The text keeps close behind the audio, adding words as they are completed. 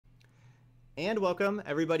And welcome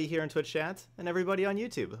everybody here in Twitch chat and everybody on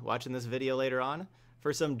YouTube watching this video later on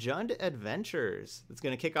for some Jund Adventures. It's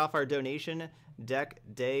going to kick off our donation deck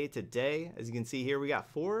day today. As you can see here, we got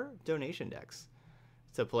 4 donation decks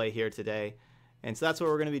to play here today. And so that's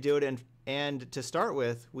what we're going to be doing. And to start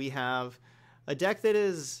with, we have a deck that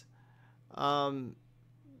is, a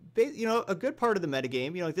good part of the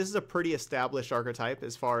metagame. This is a pretty established archetype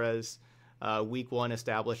as far as week 1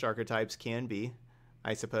 established archetypes can be,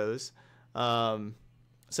 I suppose. So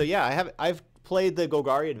yeah, I've played the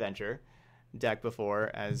Golgari Adventure deck before,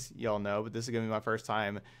 as y'all know, but this is gonna be my first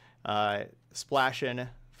time splashing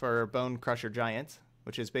for Bonecrusher Giant,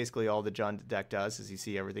 which is basically all the Jund deck does. As you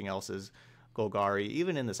see, everything else is Golgari.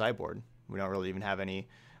 Even in the sideboard, we don't really even have any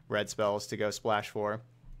red spells to go splash for.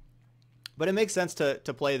 But it makes sense to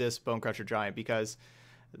play this Bonecrusher Giant because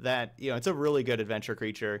that it's a really good adventure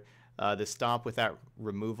creature. The stomp with that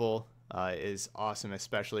removal is awesome,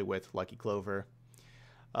 especially with Lucky Clover.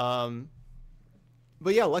 But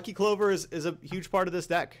yeah, Lucky Clover is a huge part of this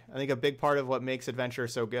deck. I think a big part of what makes Adventure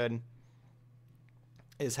so good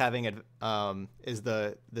is having is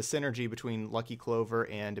the synergy between Lucky Clover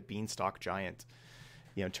and Beanstalk Giant.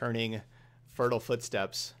 Turning Fertile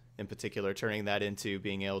Footsteps in particular, turning that into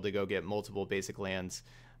being able to go get multiple basic lands,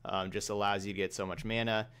 just allows you to get so much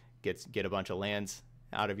mana, get a bunch of lands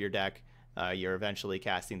out of your deck. You're eventually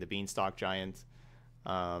casting the Beanstalk Giant,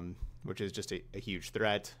 which is just a huge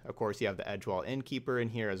threat. Of course, you have the Edgewall Innkeeper in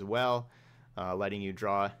here as well, letting you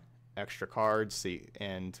draw extra cards,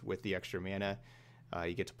 and with the extra mana,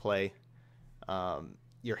 you get to play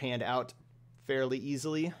your hand out fairly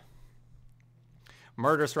easily.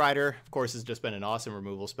 Murderous Rider, of course, has just been an awesome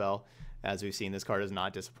removal spell. As we've seen, this card is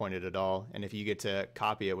not disappointed at all, and if you get to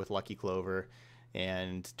copy it with Lucky Clover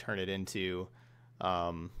and turn it into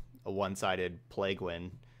a one-sided Plague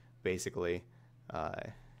Win, basically,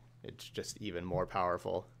 it's just even more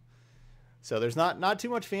powerful. So there's not too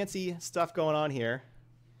much fancy stuff going on here.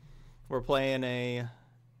 We're playing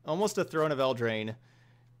almost a Throne of Eldraine,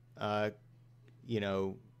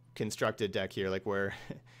 constructed deck here, like where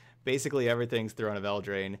basically everything's Throne of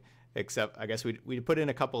Eldraine, except I guess we put in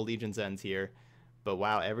a couple Legion's Ends here, but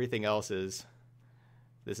wow, everything else this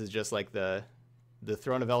is just like the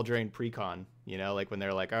Throne of Eldraine precon, like when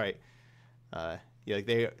they're like, all right,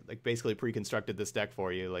 they basically pre-constructed this deck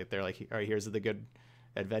for you. Like they're like, all right, here's the good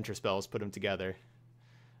adventure spells, put them together.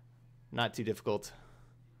 Not too difficult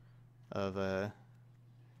of a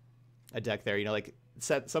deck there.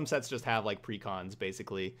 Some sets just have like precons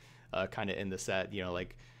basically, kind of in the set.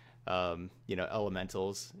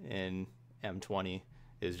 Elementals in M20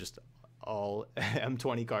 is just all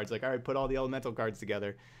M20 cards. Like, all right, put all the elemental cards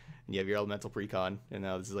together, and you have your elemental precon. And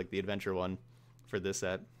now this is like the adventure one for this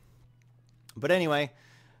set. But anyway,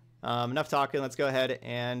 enough talking. Let's go ahead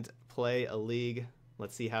and play a league.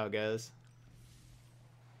 Let's see how it goes.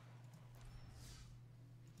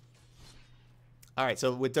 All right,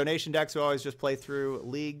 so with donation decks, we always just play through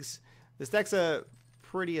leagues. This deck's a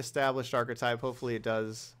pretty established archetype. Hopefully it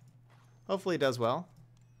does well.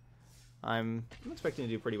 I'm expecting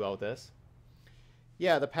to do pretty well with this.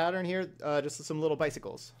 Yeah, the pattern here, just some little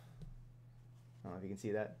bicycles. I don't know if you can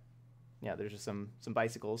see that. Yeah, there's just some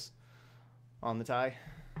bicycles on the tie.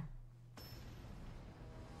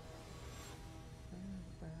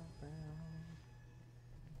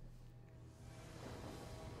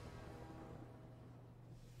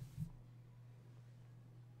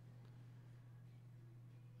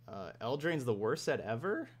 Eldraine's the worst set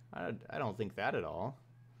ever? I don't think that at all.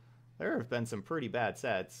 There have been some pretty bad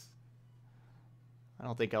sets. I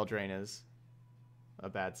don't think Eldraine is a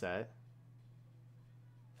bad set.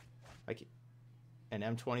 And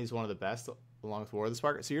M20 is one of the best, along with War of the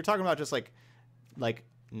Spark. So you're talking about just like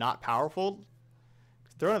not powerful?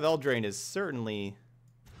 Throne of Eldraine is certainly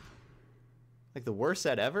like the worst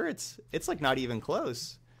set ever. It's like not even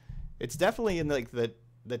close. It's definitely in like the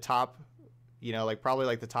top, probably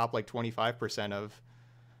like the top 25%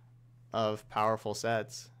 of powerful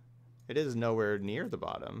sets. It is nowhere near the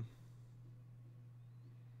bottom.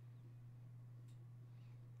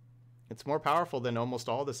 It's more powerful than almost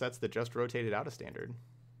all the sets that just rotated out of Standard.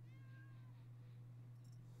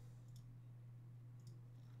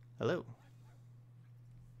 Hello.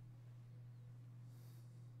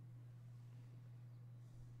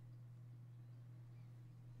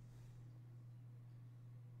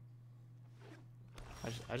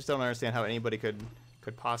 I just don't understand how anybody could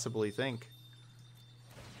possibly think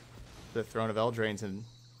the Throne of Eldraine's an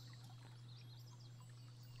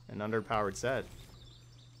underpowered set.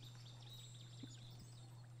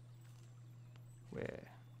 Where?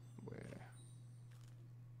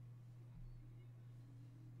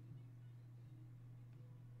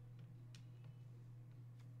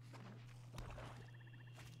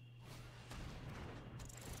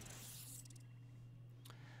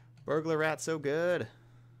 Burglar Rat so good.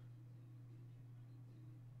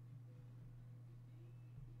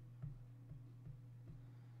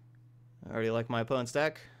 I already like my opponent's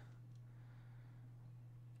deck.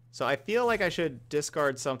 So I feel like I should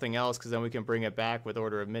discard something else because then we can bring it back with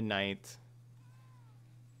Order of Midnight.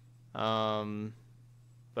 But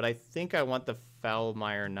I think I want the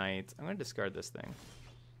Foulmire Knight. I'm going to discard this thing.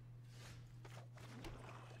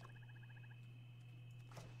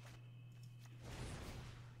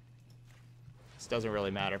 This doesn't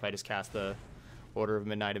really matter if I just cast the Order of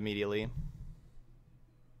Midnight immediately.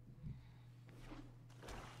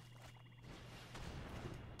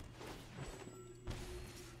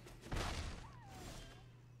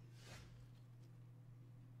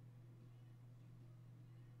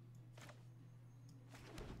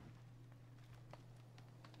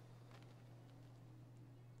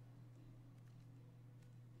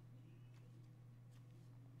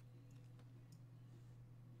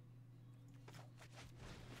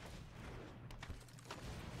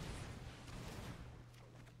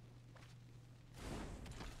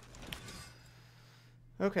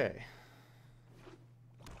 Okay.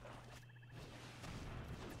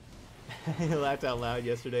 I laughed out loud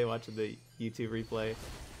yesterday watching the YouTube replay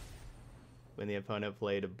when the opponent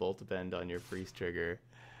played a Bolt Bend on your Priest trigger.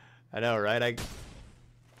 I know, right?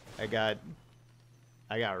 I got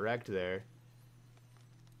wrecked there.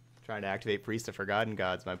 Trying to activate Priest of Forgotten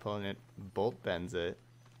Gods, my opponent Bolt Bends it.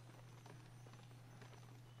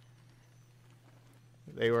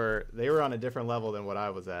 They were on a different level than what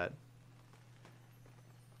I was at.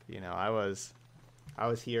 You know, I was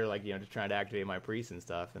here like, you know, just trying to activate my priest and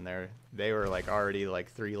stuff, and they were like already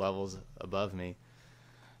like 3 levels above me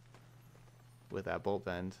with that Bolt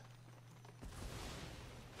Bend.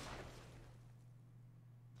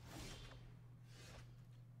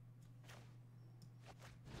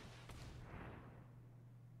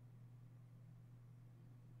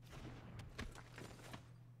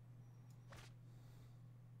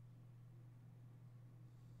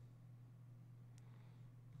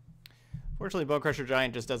 Fortunately, Bonecrusher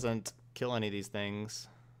Giant just doesn't kill any of these things.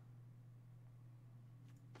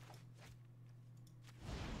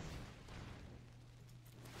 I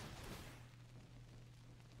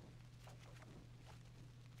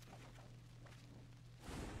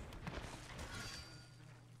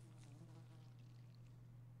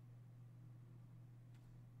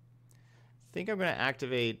think I'm going to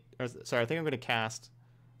activate, or sorry, I think I'm going to cast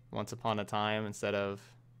Once Upon a Time instead of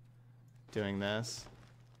doing this.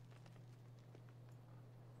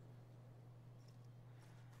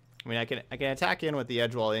 I mean, I can attack in with the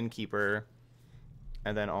Edgewall Innkeeper,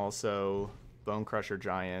 and then also Bonecrusher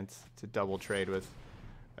Giant to double trade with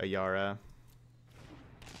a Yara.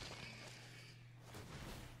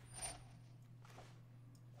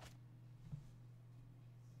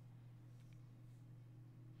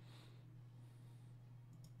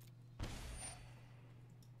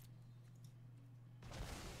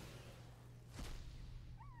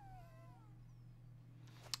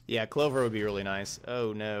 Yeah, Clover would be really nice.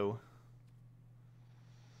 Oh, no.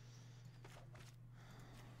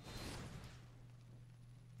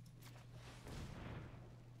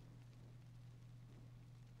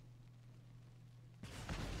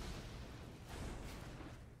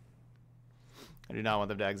 I do not want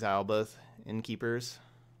them to exile both Innkeepers.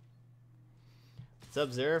 What's up,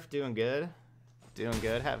 Zerf? Doing good? Doing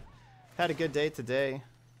good. Have had a good day today.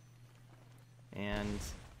 And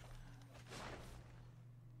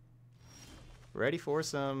ready for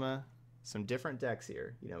some different decks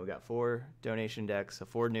here. You know, we got 4 donation decks, so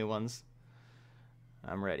 4 new ones.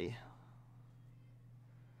 I'm ready.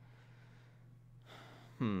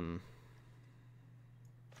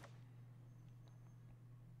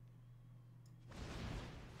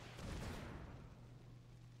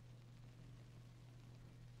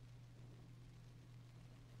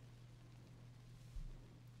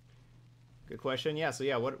 Good question. Yeah, so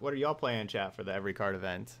yeah, what are y'all playing in chat for the every card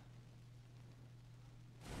event?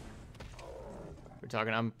 We're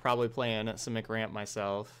talking, I'm probably playing some McRamp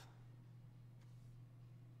myself.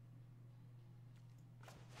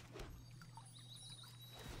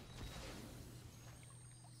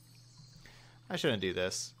 I shouldn't do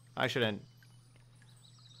this. I shouldn't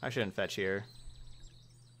fetch here.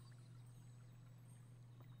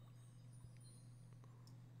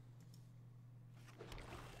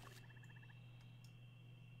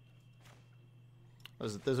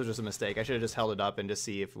 Those are just a mistake. I should have just held it up and just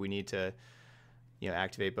see if we need to, you know,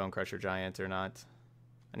 activate Bonecrusher Giant or not.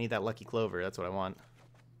 I need that Lucky Clover. That's what I want.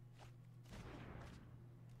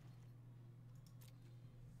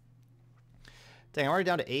 Dang, I'm already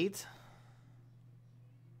down to 8.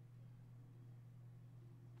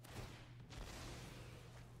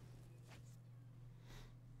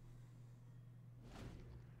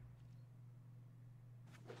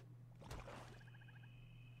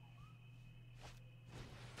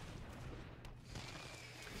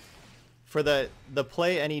 For the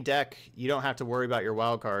play any deck, you don't have to worry about your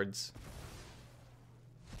wild cards.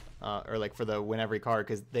 Or like for the win every card,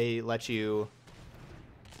 because they let you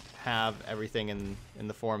have everything in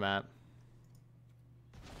the format.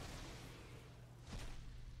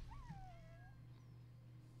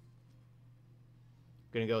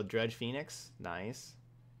 Gonna go with Dredge Phoenix. Nice.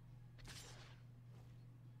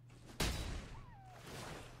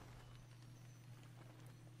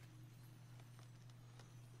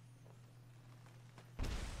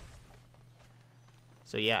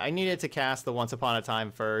 So yeah, I needed to cast the Once Upon a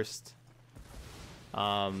Time first.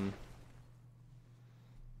 And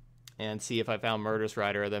see if I found Murderous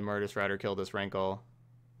Rider, then Murderous Rider killed this Wrinkle.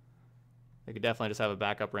 I could definitely just have a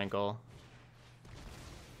backup Wrinkle.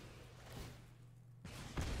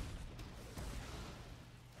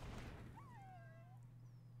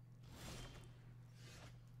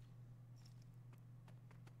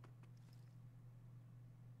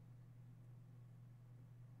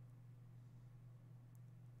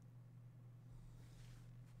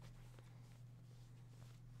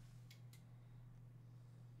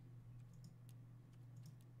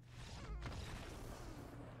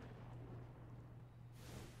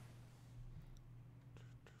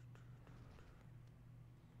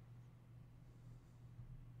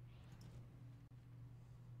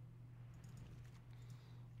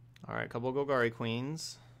 All right, couple Golgari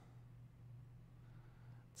Queens.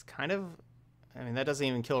 It's kind of, I mean, that doesn't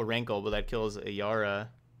even kill Rankle, but that kills a Yara.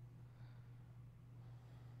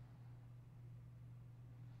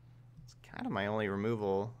 It's kind of my only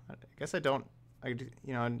removal. I guess I don't,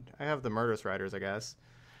 you know, I have the Murderous Riders, I guess.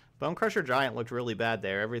 Bonecrusher Giant looked really bad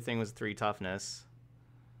there. Everything was 3 toughness.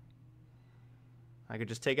 I could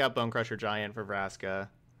just take out Bonecrusher Giant for Vraska.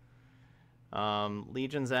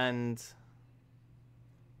 Legion's End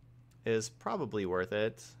is probably worth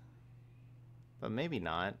it, but maybe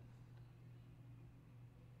not.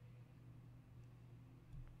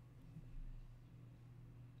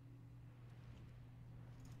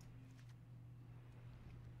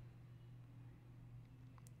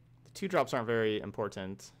 The 2-drops aren't very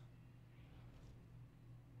important.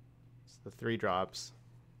 It's the 3-drops.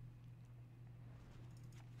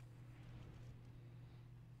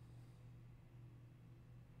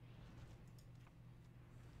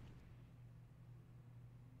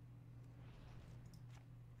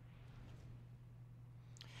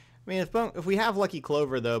 I mean, if we have Lucky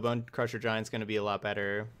Clover, though, Bonecrusher Giant's going to be a lot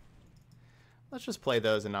better. Let's just play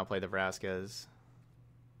those and not play the Vraskas.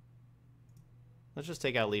 Let's just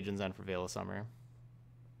take out Legion's End for Veil of Summer.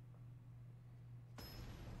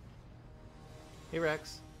 Hey,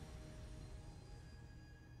 Rex.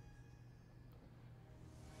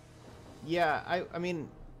 Yeah, I mean,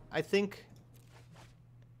 I think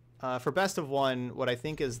for best of one, what I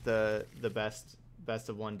think is the best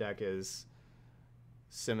of one deck is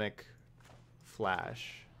Simic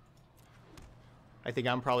Flash. I think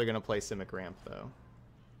I'm probably going to play Simic Ramp, though.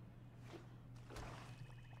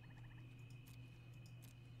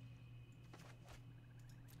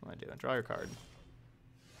 What am I doing? Draw your card.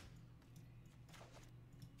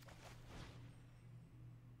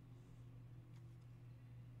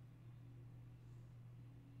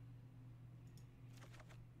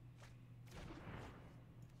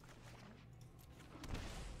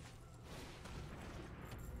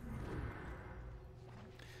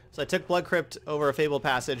 So I took Blood Crypt over a Fable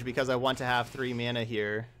Passage because I want to have 3 mana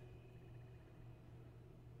here.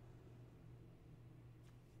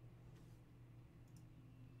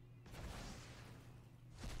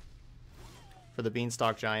 For the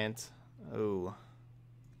Beanstalk Giant. Oh.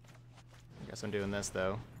 I guess I'm doing this,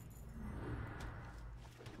 though.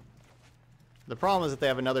 The problem is that they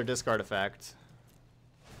have another discard effect.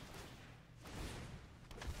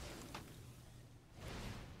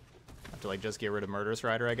 To like just get rid of Murderous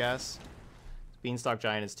Rider, I guess. Beanstalk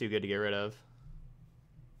Giant is too good to get rid of.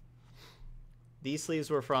 These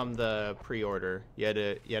sleeves were from the pre-order. You had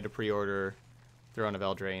to pre-order Throne of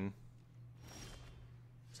Eldraine.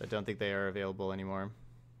 So I don't think they are available anymore.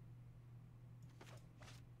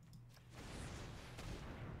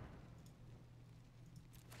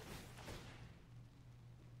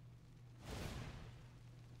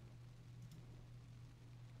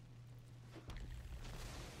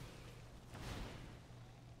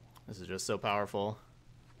 This is just so powerful.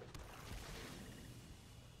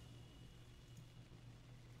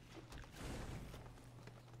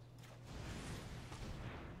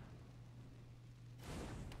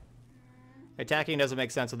 Attacking doesn't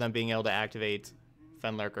make sense with them being able to activate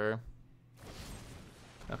Fenlurker.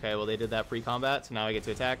 Okay, well they did that pre-combat, so now I get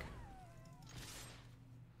to attack.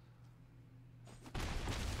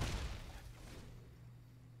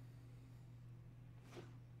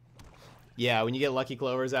 Yeah, when you get Lucky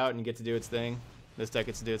Clovers out and you get to do its thing, this deck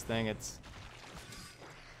gets to do its thing, it's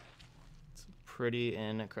pretty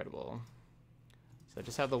incredible. So I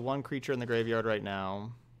just have the one creature in the graveyard right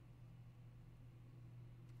now.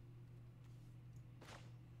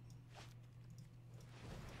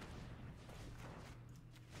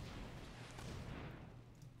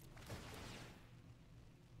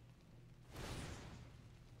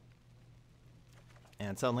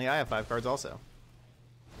 And suddenly I have 5 cards also.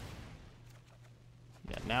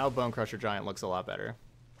 Yeah, now Bonecrusher Giant looks a lot better.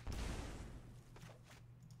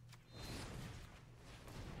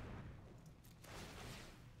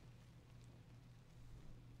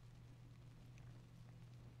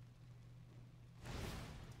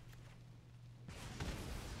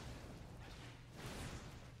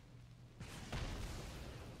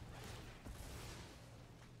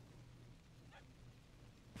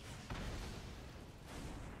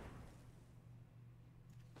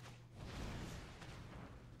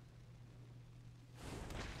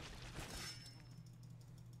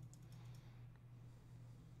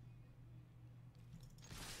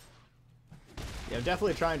 Yeah, I'm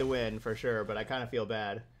definitely trying to win for sure, but I kind of feel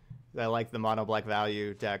bad. I like the mono black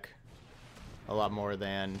value deck a lot more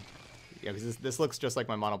than, yeah, because this looks just like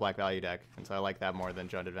my mono black value deck, and so I like that more than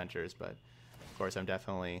Jund Adventures. But of course, I'm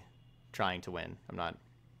definitely trying to win. I'm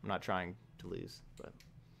not trying to lose, but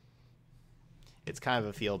it's kind of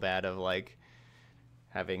a feel bad of like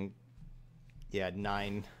having, yeah,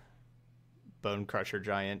 9 Bonecrusher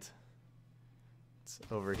Giant. It's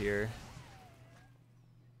over here.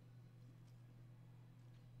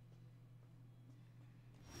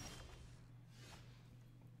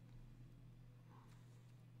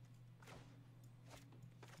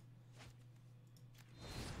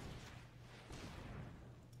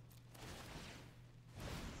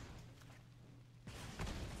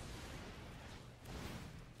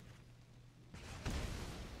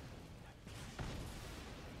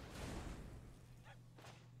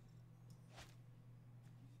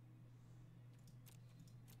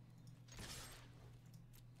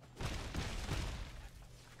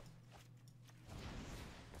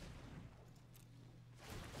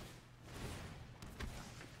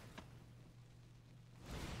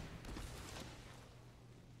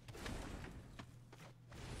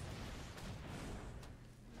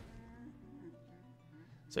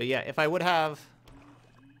 So yeah, if I would have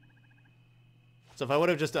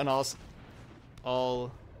just done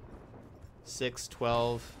all 6,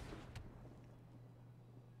 12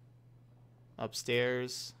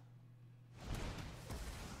 upstairs.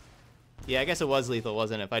 Yeah, I guess it was lethal,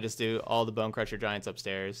 wasn't it? If I just do all the Bonecrusher Giants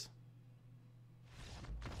upstairs.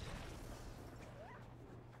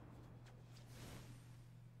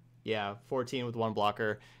 Yeah, 14 with 1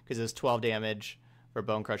 blocker, because it's 12 damage for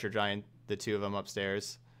Bonecrusher Giant, the 2 of them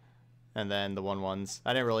upstairs. And then the 1/1s.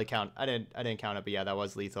 I didn't really count. I didn't count it, but yeah, that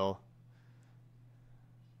was lethal.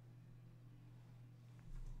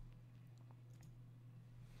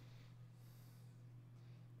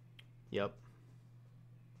 Yep.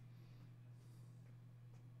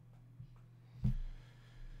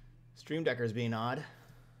 Stream Decker's being odd.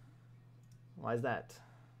 Why is that?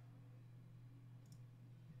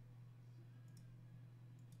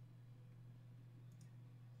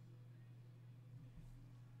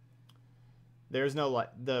 There's no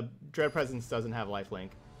the Dread Presence doesn't have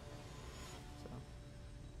lifelink. So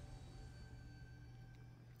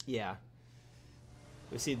yeah,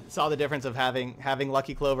 we saw the difference of having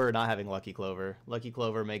Lucky Clover or not having Lucky Clover. Lucky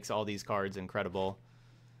Clover makes all these cards incredible.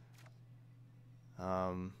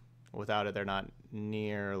 Without it, they're not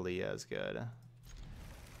nearly as good.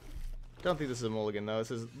 Don't think this is a mulligan though.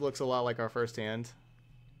 Looks a lot like our first hand.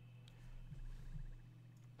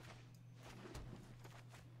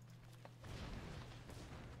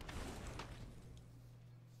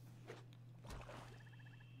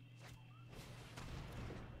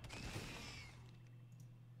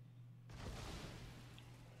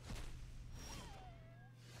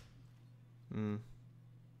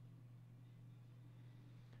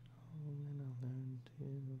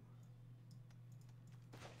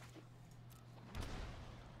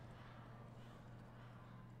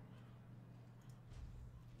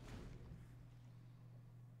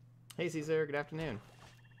 Hey Caesar, good afternoon.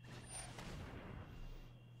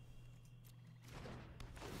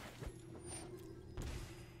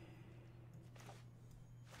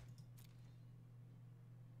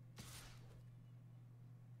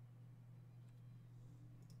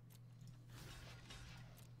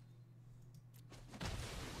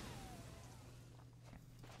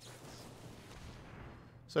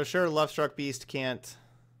 So sure, Lovestruck Beast can't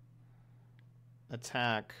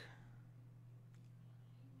attack.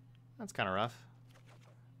 That's kind of rough.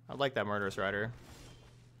 I'd like that Murderous Rider.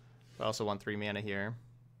 But I also want 3 mana here.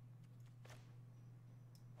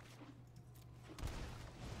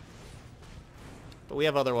 But we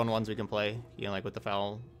have other 1/1s we can play, you know, like with the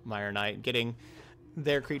Foul Mire Knight. Getting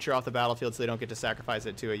their creature off the battlefield so they don't get to sacrifice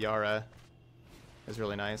it to a Yara is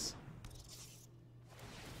really nice.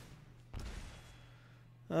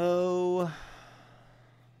 Oh.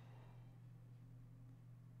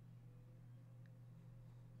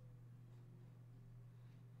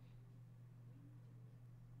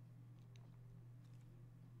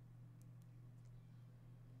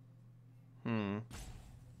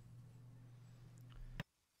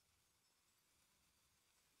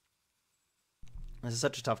 This is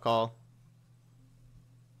such a tough call.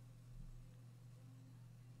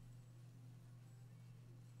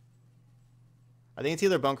 I think it's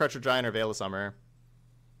either Bonecrusher Giant or Veil of Summer.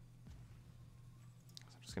 So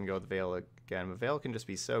I'm just going to go with Veil again. But Veil can just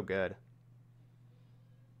be so good.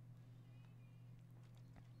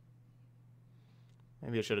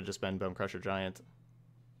 Maybe it should have just been Bonecrusher Giant.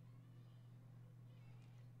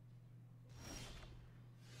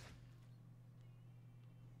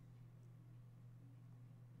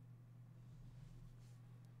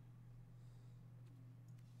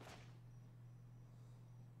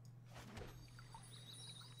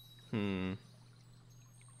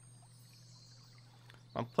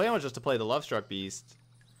 My plan was just to play the Lovestruck Beast,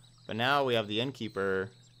 but now we have the Innkeeper.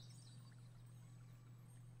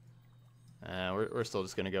 We're still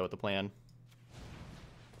just going to go with the plan.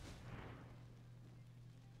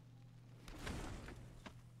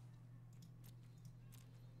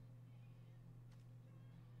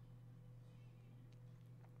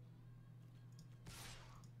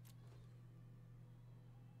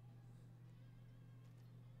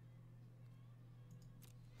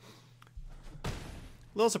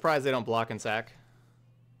 A little surprised they don't block and sack.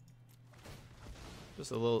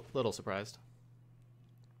 Just a little surprised.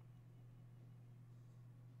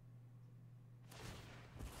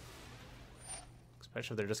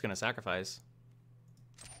 Especially if they're just going to sacrifice.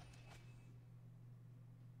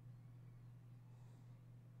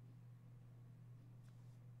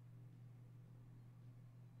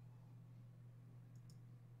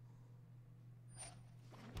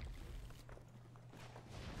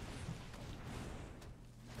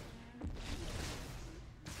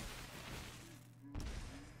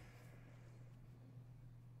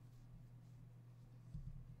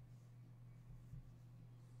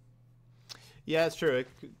 Yeah, it's true.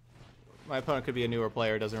 My opponent could be a newer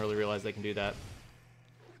player, doesn't really realize they can do that.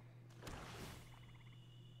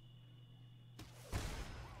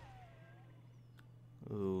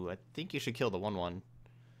 Ooh, I think you should kill the 1/1.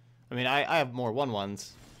 I mean, I have more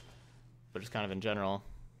 1/1s, but just kind of in general.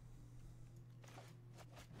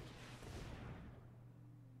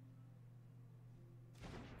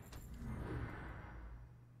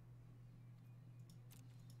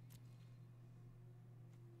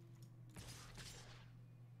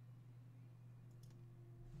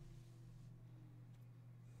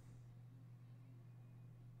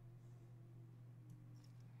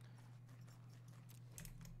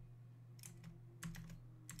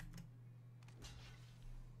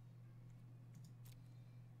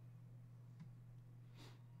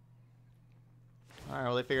 Alright,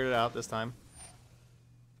 well, they figured it out this time.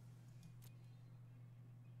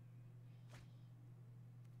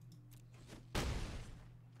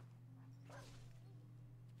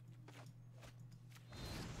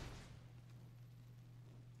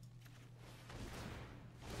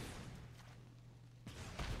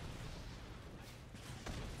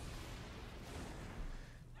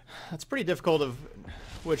 It's pretty difficult of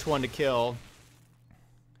which one to kill.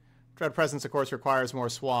 Dread Presence, of course, requires more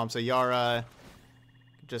swamp, so Yara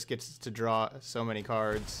just gets to draw so many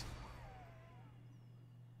cards.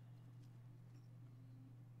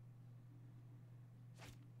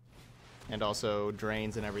 And also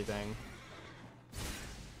drains and everything.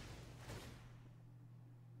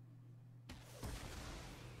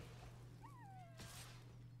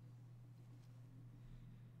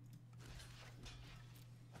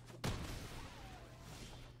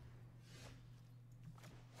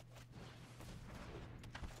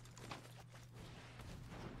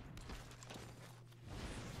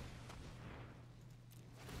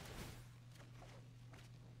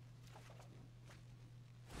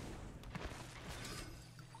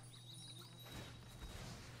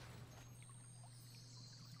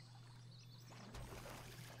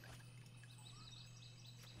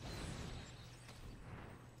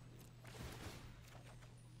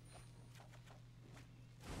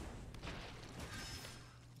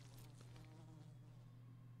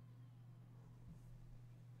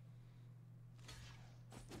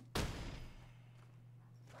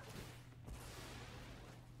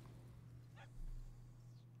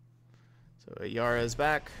 So Yara is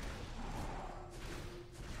back.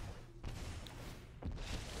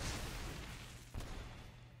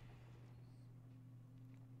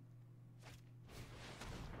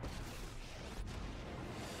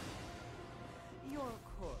 Your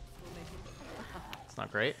corpse will make it. It's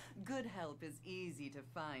not great. Good help is easy to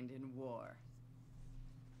find in war.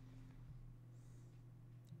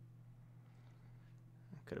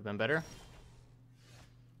 Could have been better.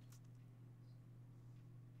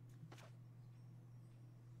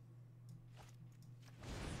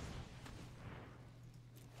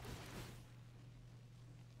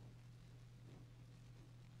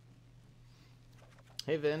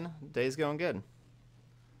 Hey Vin, day's going good.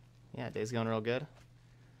 Yeah, day's going real good.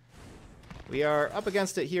 We are up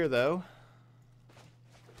against it here though.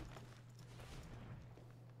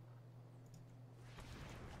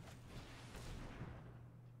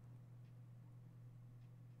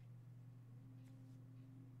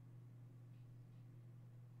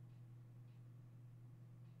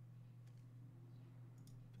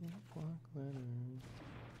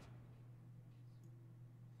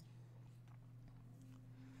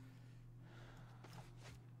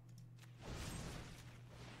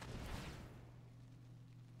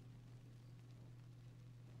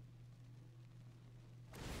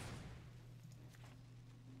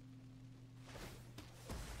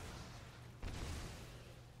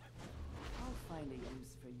 I'll find a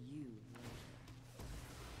use for you later.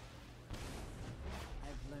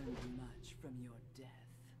 I've learned much from your death.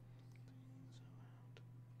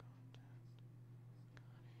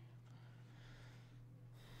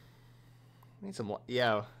 Need some,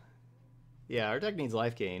 yeah. Yeah, our deck needs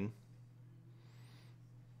life gain.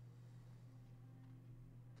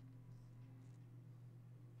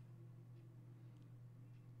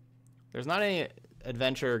 There's not any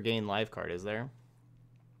adventure gain life card, is there?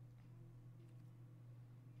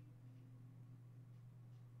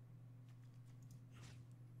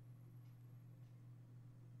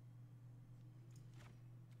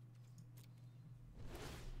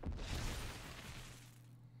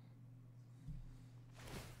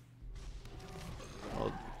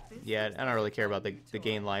 Well, yeah, I don't really care about the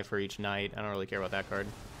gain life for each night. I don't really care about that card.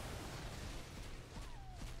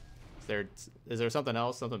 Is there something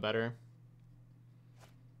else, something better?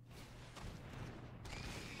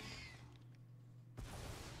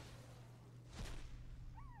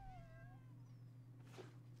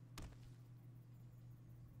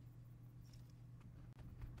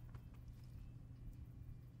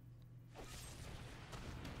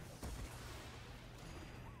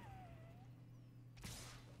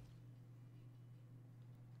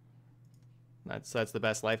 That's the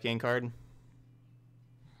best life gain card.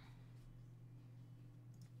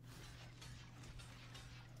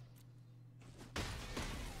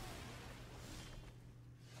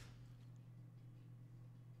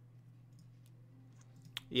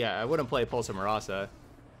 Yeah, I wouldn't play Pulsar Marasa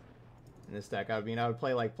in this deck. I mean, I would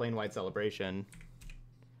play like Plain White Celebration.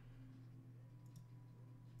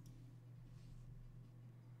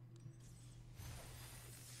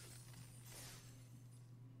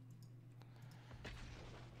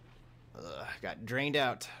 Got drained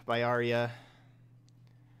out by Arya.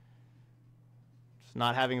 Just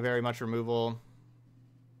not having very much removal.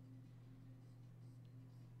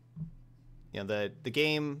 You know, the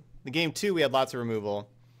game 2 we had lots of removal,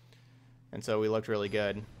 and so we looked really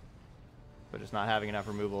good, but just not having enough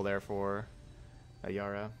removal there for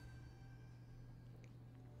Yara.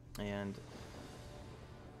 And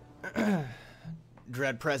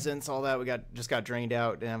Dread Presence, all that, we just got drained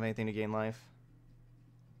out, didn't have anything to gain life.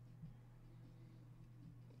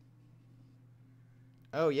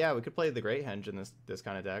 Oh yeah, we could play the Great Henge in this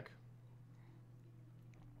kind of deck.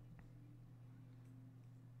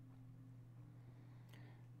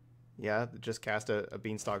 Yeah, just cast a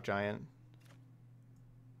Beanstalk Giant.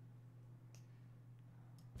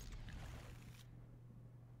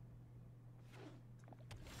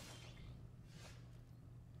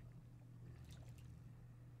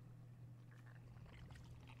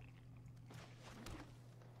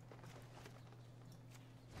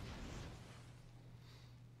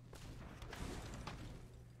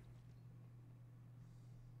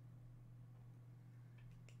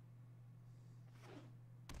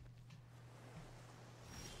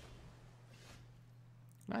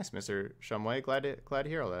 Nice, Mr. Shumway. Glad to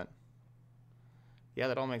hear all that. Yeah,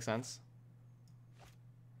 that all makes sense.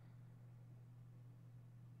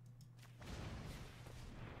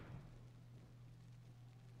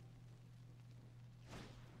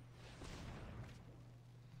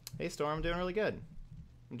 Hey, Storm, I'm doing really good.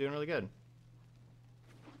 I'm doing really good.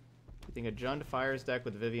 You think a Jund Fires deck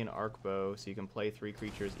with Vivian Arcbow, so you can play 3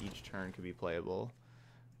 creatures each turn, could be playable.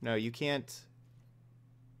 No, you can't.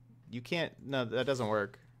 You can't. No, that doesn't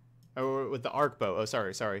work. Oh, with the Arcbow. Oh,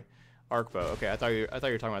 sorry. Arcbow. Okay, I thought you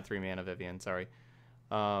were talking about 3 mana Vivian. Sorry.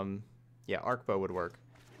 Yeah, Arcbow would work.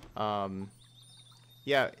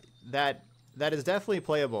 Yeah, that is definitely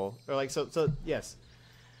playable. Or like so yes.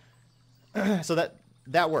 So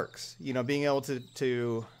that works. You know, being able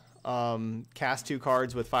to cast 2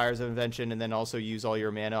 cards with Fires of Invention and then also use all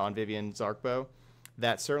your mana on Vivian's Arcbow,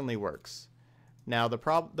 that certainly works. Now the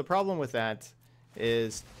problem with that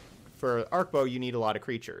is for Arcbow you need a lot of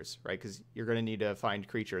creatures, right? Because you're going to need to find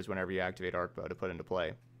creatures whenever you activate Arcbow to put into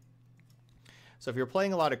play. So if you're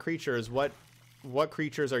playing a lot of creatures, what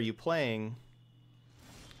creatures are you playing?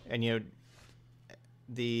 And you know,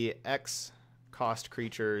 the X cost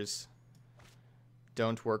creatures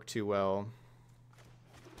don't work too well,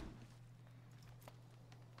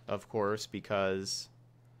 of course, because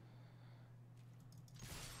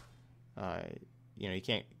you know, you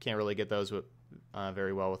can't really get those with,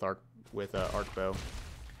 very well with Arcbow.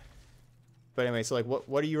 But anyway, so like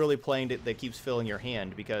what are you really playing that keeps filling your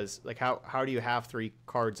hand? Because like how do you have 3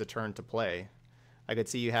 cards a turn to play? I could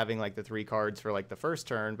see you having like the 3 cards for like the first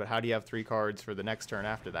turn, but how do you have 3 cards for the next turn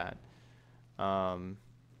after that? And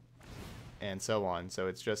so on. So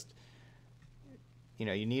it's just, you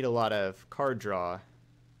know, you need a lot of card draw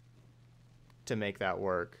to make that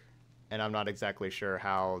work, and I'm not exactly sure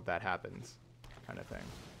how that happens, kind of thing.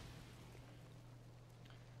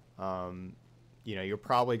 You know, you're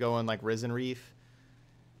probably going like Risen Reef.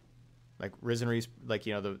 Like Risen Reef, like,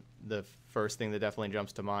 you know, the first thing that definitely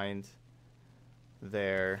jumps to mind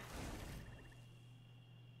there.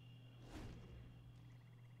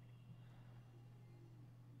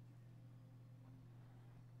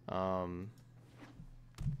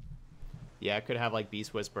 Yeah, it could have like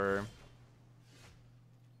Beast Whisper.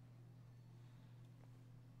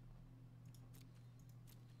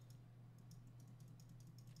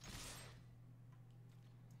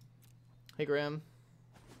 Hey, Graham.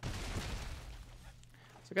 So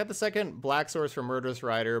I got the second black source for Murderous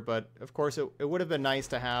Rider, but of course it would have been nice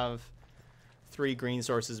to have 3 green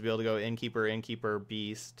sources to be able to go Innkeeper, Innkeeper,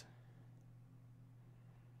 Beast.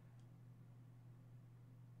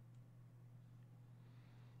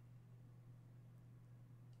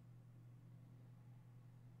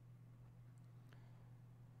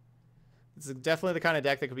 This is definitely the kind of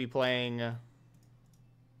deck that could be playing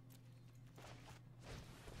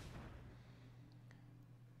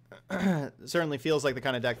certainly feels like the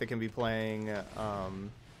kind of deck that can be playing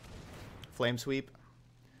Flame Sweep.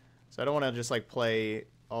 So I don't want to just like play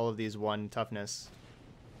all of these 1 toughness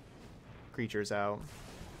creatures out.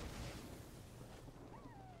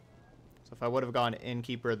 So if I would have gone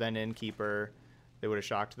Innkeeper then Innkeeper, they would have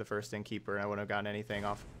shocked the first Innkeeper and I wouldn't have gotten anything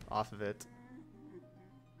off of it.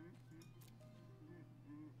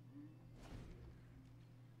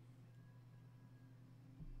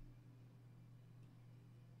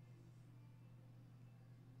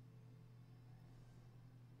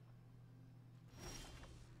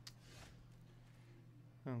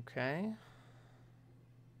 Okay.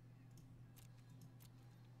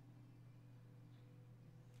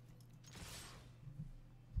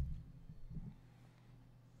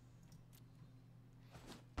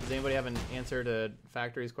 Does anybody have an answer to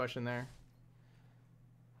Factory's question there?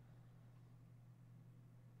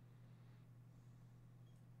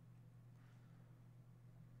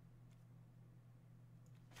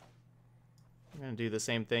 I'm going to do the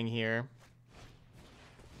same thing here.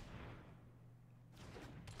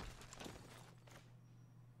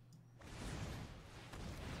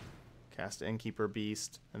 Cast Innkeeper,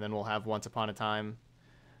 Beast, and then we'll have Once Upon a Time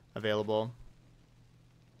available.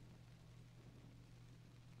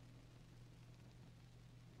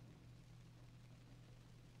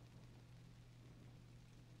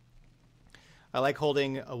 I like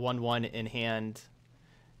holding a 1/1 in hand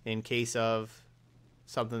in case of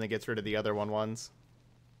something that gets rid of the other 1/1s.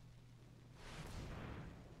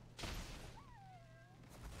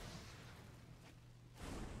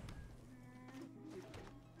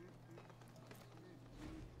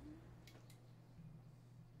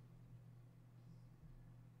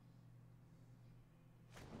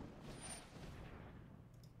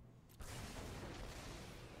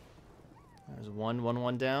 There's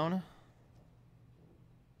 1/1 down.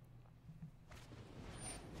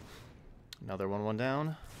 Another 1/1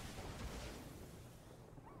 down.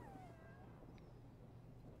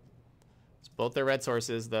 It's both their red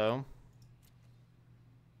sources, though.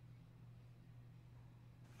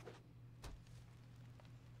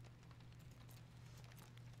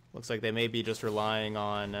 Looks like they may be just relying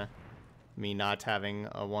on me not having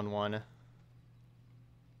a 1/1.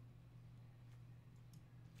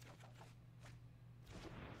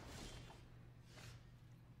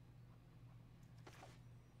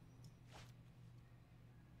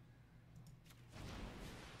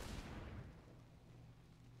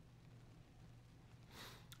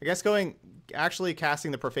 I guess actually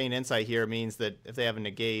casting the Profane Insight here means that if they have a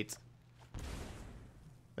negate,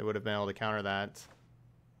 they would have been able to counter that.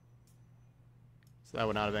 So that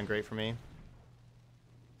would not have been great for me.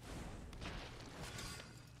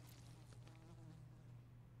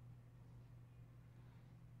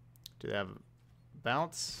 Do they have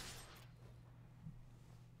bounce?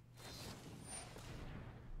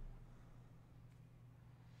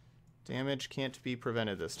 Damage can't be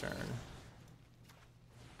prevented this turn.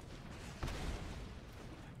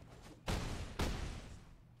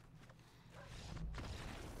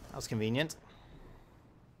 That was convenient.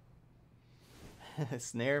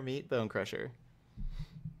 Snare meet Bonecrusher.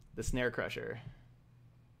 The Snare Crusher.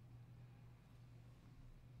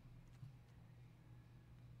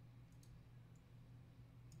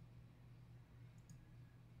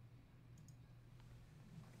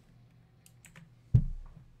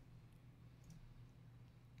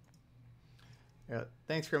 Yeah,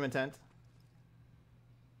 thanks, Grim Intent.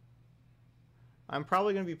 I'm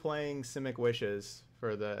probably going to be playing Simic Wishes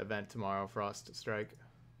for the event tomorrow, Frost Strike.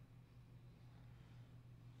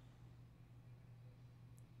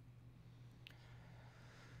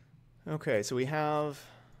 Okay, so we have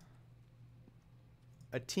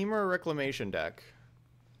a Temur Reclamation deck.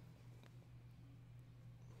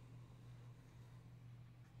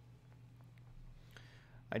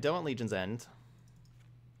 I don't want Legion's End.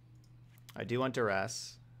 I do want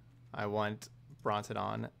Duress. I want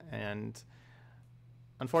Brontodon, and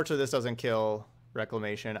unfortunately this doesn't kill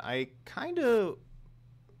Reclamation. I kind of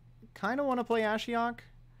want to play Ashiok.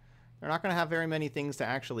 They're not going to have very many things to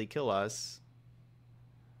actually kill us.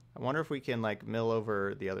 I wonder if we can like mill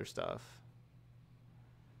over the other stuff.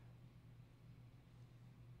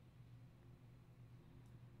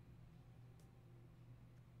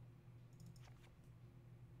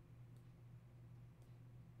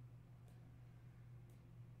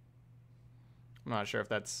 I'm not sure if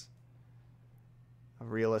that's a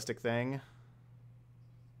realistic thing.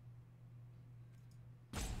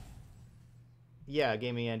 Yeah,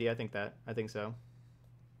 Gaming Andy, I think so.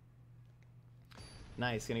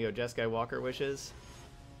 Nice, gonna go Jeskai Walker Wishes.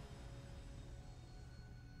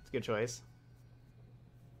 It's a good choice.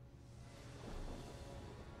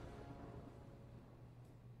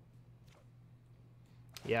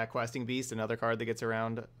 Yeah, Questing Beast, another card that gets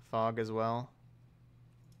around Fog as well.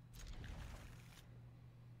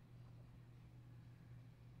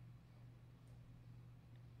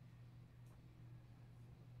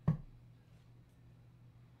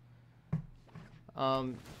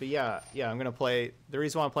 But yeah, I'm gonna play. The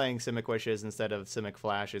reason why I'm playing Simic Wishes instead of Simic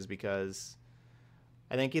Flash is because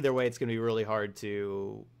I think either way it's gonna be really hard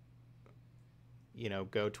to, you know,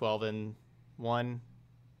 go 12-1.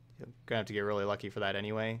 You're gonna have to get really lucky for that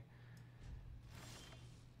anyway.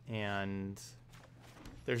 And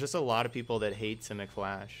there's just a lot of people that hate Simic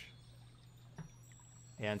Flash.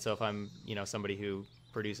 And so if I'm, you know, somebody who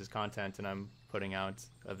produces content and I'm putting out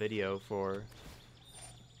a video for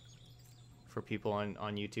people on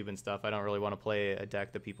YouTube and stuff, I don't really want to play a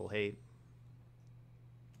deck that people hate.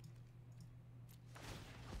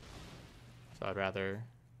 So I'd rather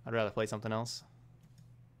play something else.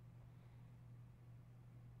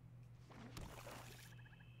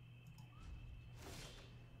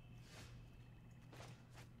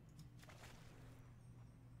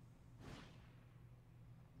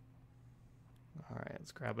 All right,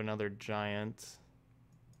 let's grab another giant.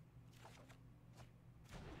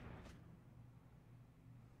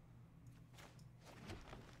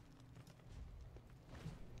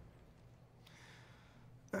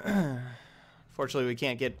 Fortunately, we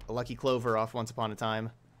can't get a Lucky Clover off Once Upon a Time.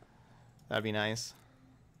 That'd be nice.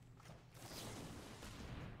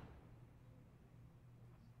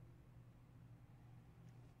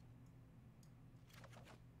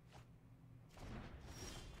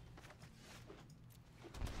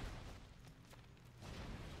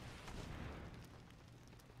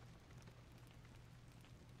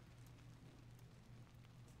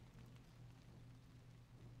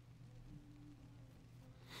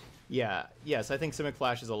 Yeah, yes, I think Simic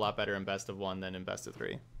Flash is a lot better in Best of 1 than in Best of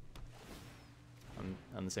 3.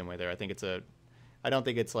 I'm the same way there. I don't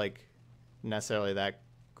think it's like necessarily that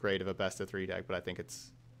great of a Best of 3 deck, but I think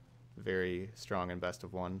it's very strong in Best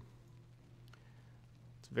of 1.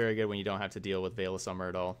 It's very good when you don't have to deal with Veil of Summer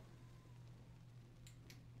at all.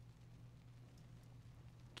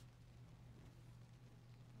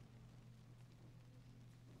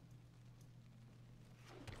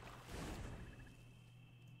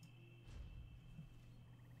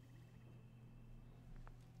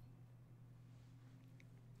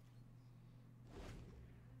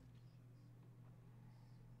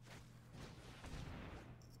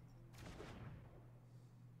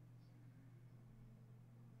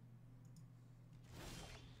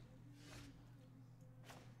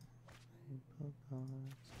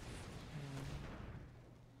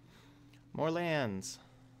 More lands.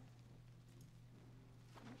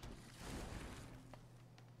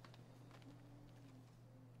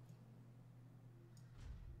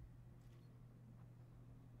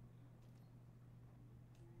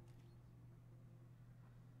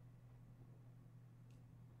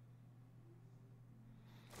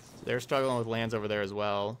 They're struggling with lands over there as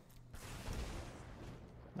well.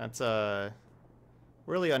 That's a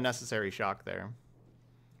really unnecessary shock there.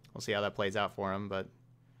 We'll see how that plays out for him, but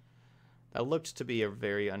that looked to be a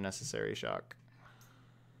very unnecessary shock.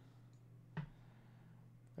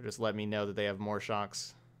 Or just let me know that they have more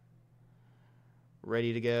shocks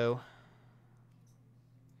ready to go.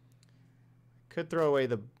 Could throw away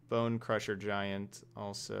the Bonecrusher Giant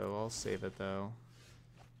also. I'll save it though.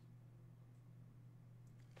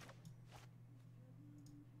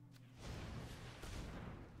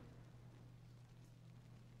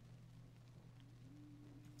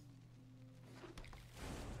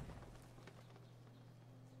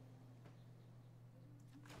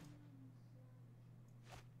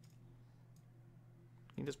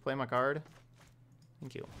 Can you just play my card?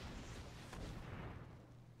 Thank you.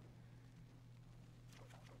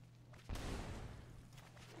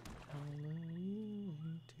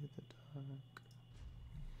 To the dark.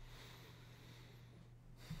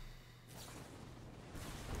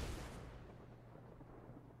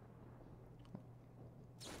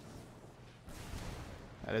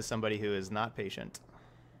 That is somebody who is not patient.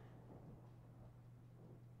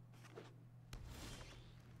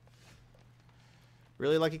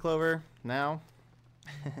 Really, Lucky Clover? Now?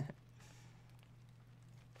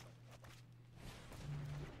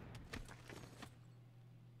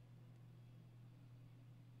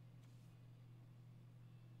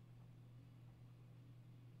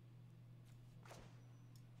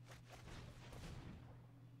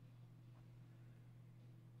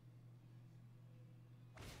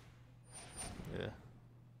 Yeah.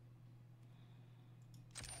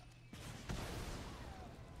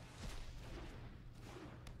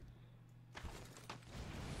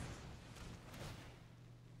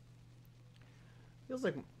 Feels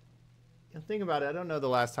like, think about it, I don't know the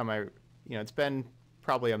last time it's been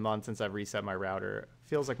probably a month since I've reset my router.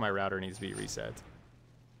 Feels like my router needs to be reset.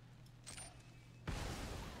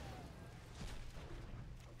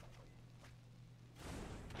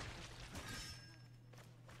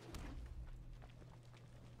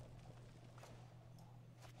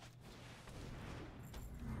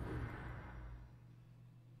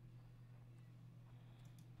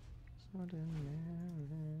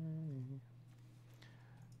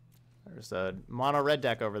 There's a mono red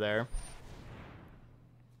deck over there.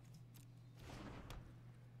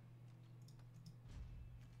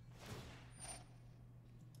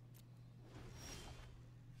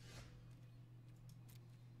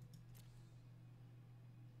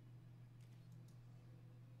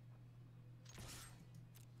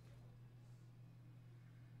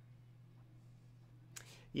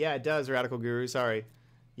 Yeah, it does, Radical Guru. Sorry.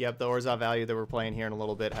 Yep, the Orzhov value that we're playing here in a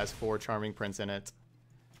little bit has 4 Charming Prince in it.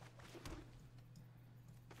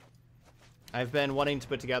 I've been wanting to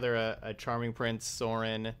put together a Charming Prince,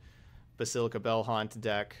 Sorin, Basilica Bellhaunt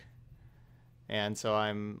deck. And so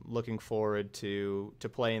I'm looking forward to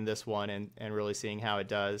playing this one and really seeing how it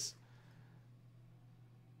does.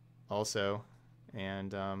 Also.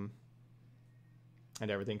 And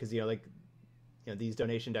everything. Because, these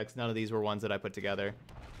donation decks, none of these were ones that I put together.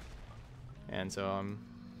 And so I'm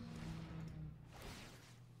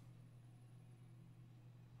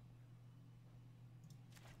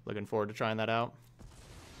looking forward to trying that out.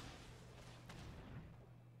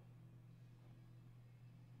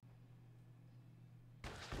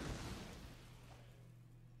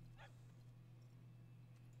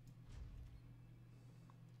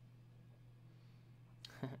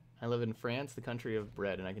 I live in France, the country of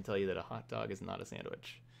bread, and I can tell you that a hot dog is not a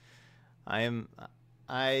sandwich.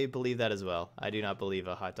 I believe that as well. I do not believe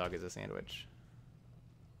a hot dog is a sandwich.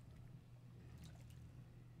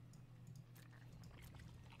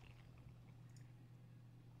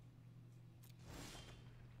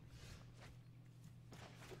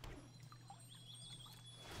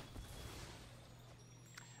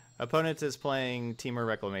 Opponent is playing Temur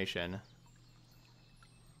Reclamation.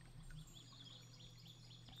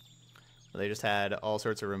 They just had all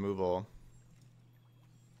sorts of removal.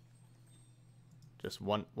 Just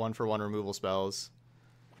one for one removal spells.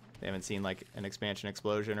 They haven't seen like an expansion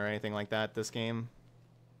explosion or anything like that this game.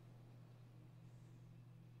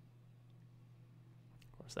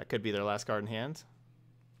 Of course, that could be their last card in hand.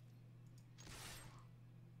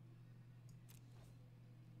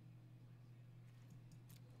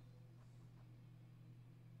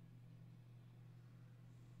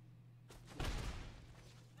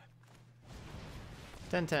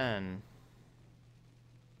 10-10.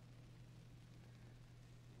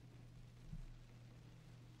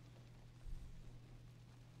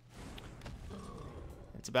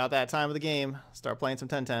 It's about that time of the game. Start playing some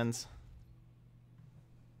 10-10s. It's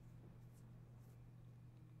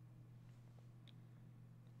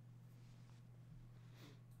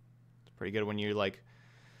pretty good when you like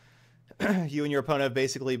you and your opponent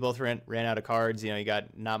basically both ran out of cards. You know, you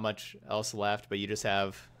got not much else left, but you just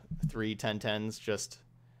have 3 10-10s just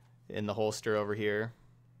in the holster over here,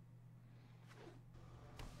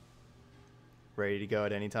 ready to go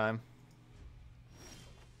at any time.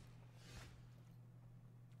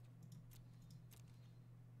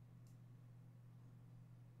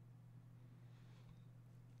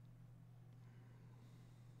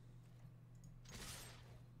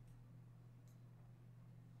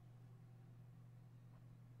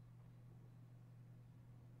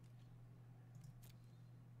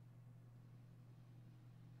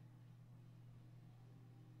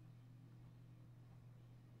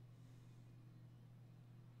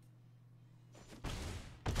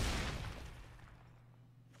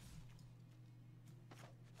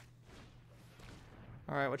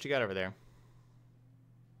 All right, what you got over there?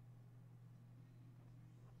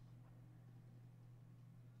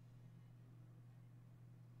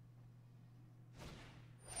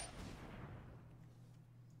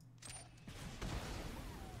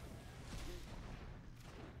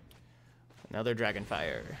 Another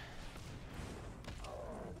Dragonfire.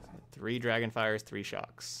 3 Dragonfires, 3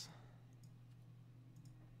 Shocks.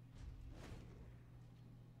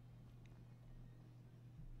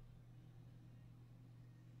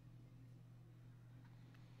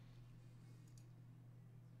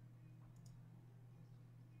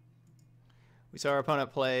 We saw our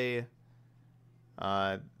opponent play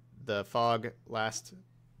the Fog last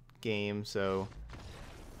game, so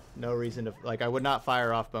no reason to... Like, I would not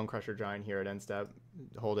fire off Bonecrusher Giant here at end step.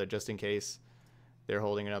 Hold it just in case they're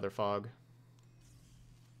holding another Fog.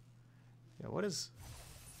 Yeah, what's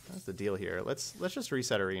the deal here? Let's just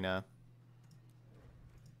reset Arena.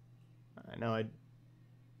 I know I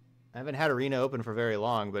haven't had Arena open for very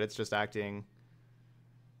long, but it's just acting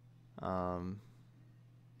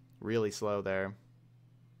really slow there.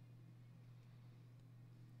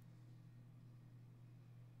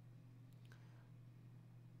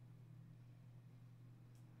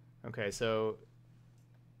 Okay, so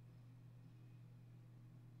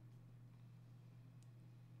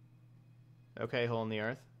okay, Hole in the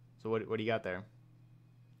Earth. So what do you got there?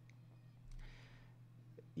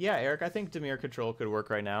 Yeah, Eric, I think Dimir Control could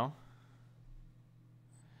work right now.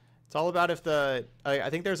 It's all about if the... I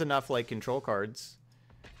think there's enough, like, control cards.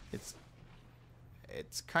 It's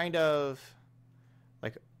kind of...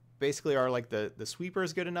 Like, basically are, like, the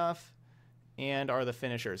sweepers good enough? And are the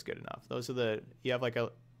finishers good enough? Those are the... You have, like,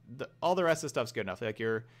 all the rest of the stuff's good enough. Like,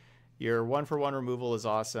 your 1-for-1 removal is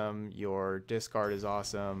awesome. Your discard is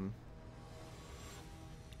awesome.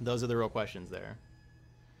 Those are the real questions there.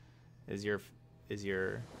 Is your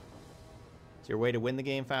way to win the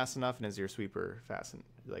game fast enough, and is your sweeper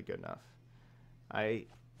good enough?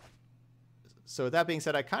 So with that being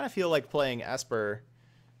said, I kind of feel like playing Esper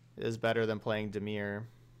is better than playing Dimir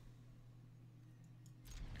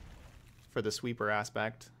for the sweeper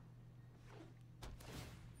aspect.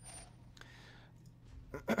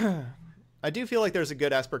 I do feel like there's a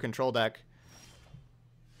good Esper control deck.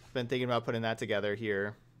 Been thinking about putting that together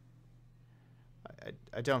here.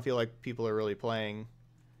 I don't feel like people are really playing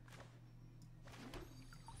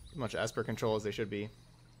as much Esper control as they should be,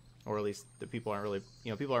 or at least the people aren't really,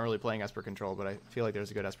 people aren't really playing Esper control. But I feel like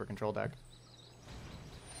there's a good Esper control deck.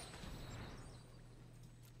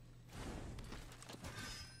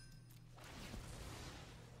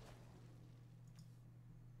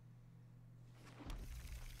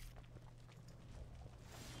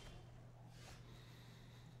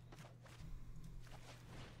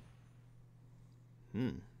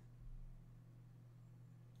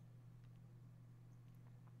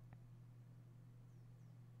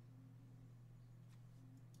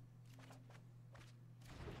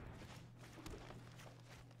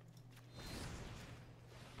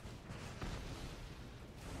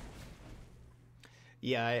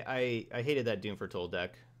 Yeah, I hated that Doom Foretold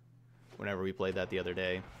deck whenever we played that the other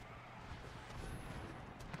day.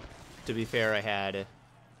 To be fair, I had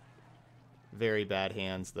very bad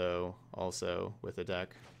hands, though, also, with the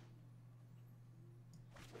deck.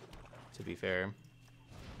 To be fair.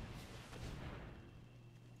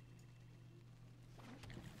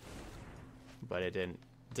 But it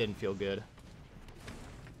didn't feel good.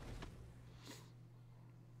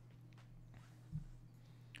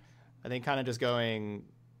 I think kind of just going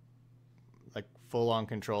like full on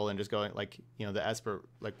control and just going like, you know, the Esper,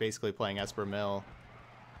 like basically playing Esper Mill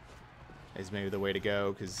is maybe the way to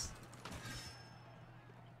go, because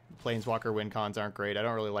Planeswalker win cons aren't great. I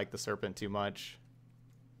don't really like the Serpent too much.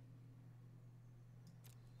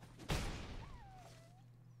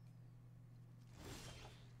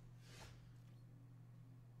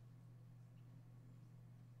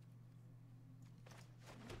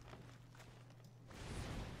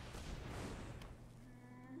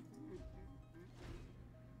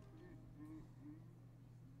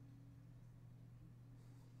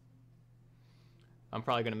 I'm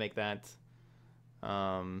probably going to make that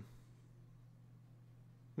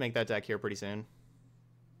deck here pretty soon.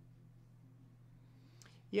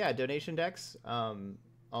 Yeah, donation decks.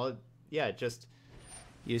 Just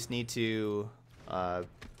you just need to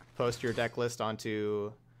post your deck list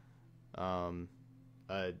onto a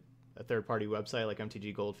third-party website like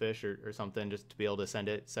MTG Goldfish or something, just to be able to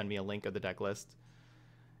send me a link of the deck list,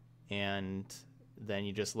 and then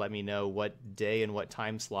you just let me know what day and what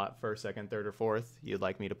time slot, first, second, third, or fourth, you'd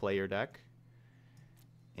like me to play your deck.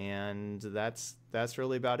 And that's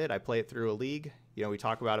really about it. I play it through a league. You know, we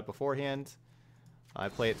talk about it beforehand. I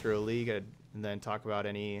play it through a league and then talk about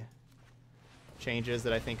any changes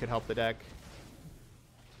that I think could help the deck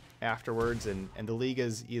afterwards. And the league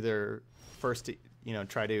is either first to, you know,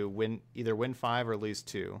 try to win 5 or lose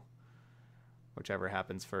 2, whichever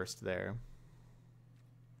happens first there.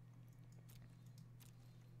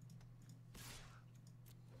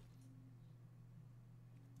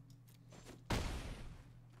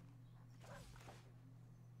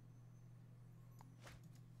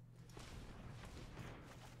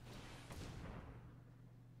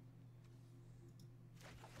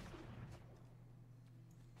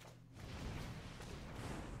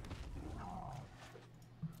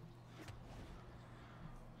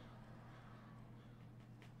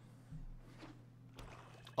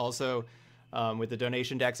 Also, with the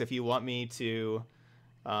donation decks, if you want me to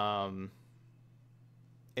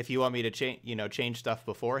change stuff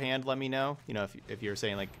beforehand, let me know. You know, if you're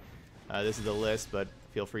saying like this is the list, but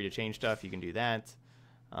feel free to change stuff, you can do that.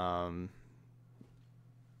 You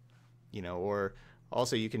know, or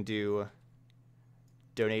also you can do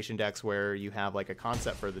donation decks where you have like a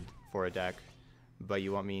concept for a deck, but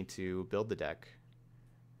you want me to build the deck,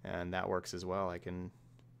 and that works as well. I can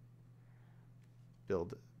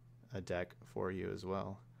build a deck for you as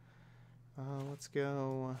well. Let's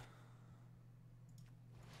go.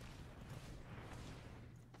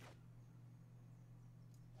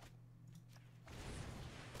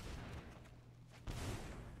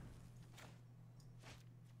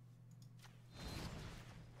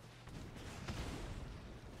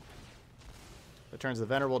 It turns the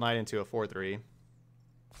Venerable Knight into a 4/3.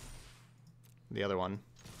 The other one.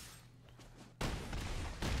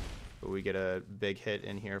 But we get a big hit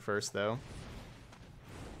in here first, though.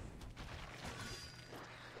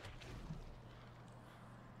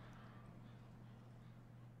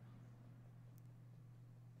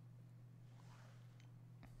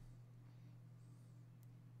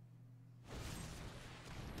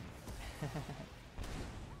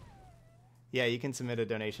 Yeah, you can submit a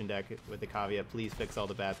donation deck with the caveat, please fix all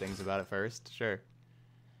the bad things about it first. Sure.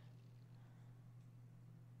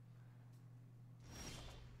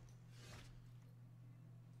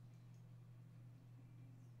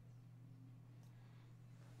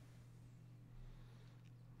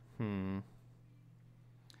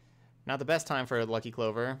 Not the best time for Lucky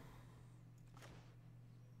Clover.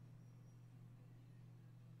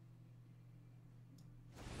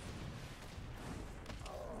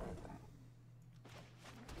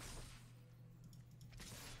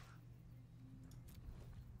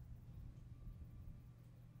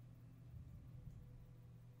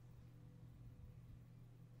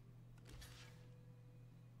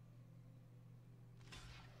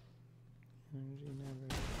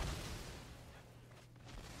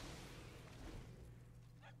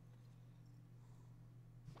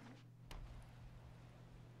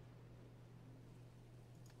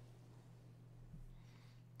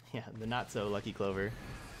 Yeah, the not so Lucky Clover.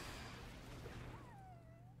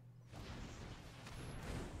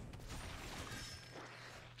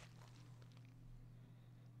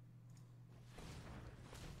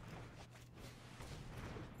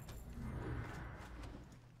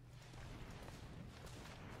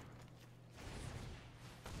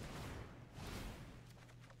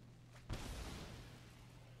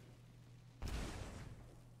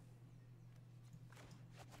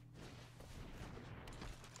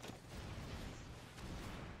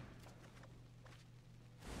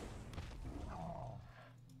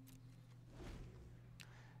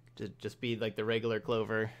 To just be like the regular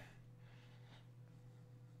Clover.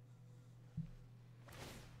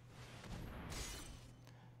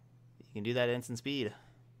 can do that instant speed.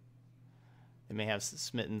 They may have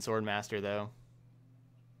Smitten Swordmaster, though.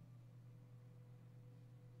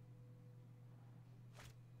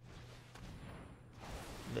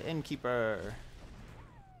 The Innkeeper.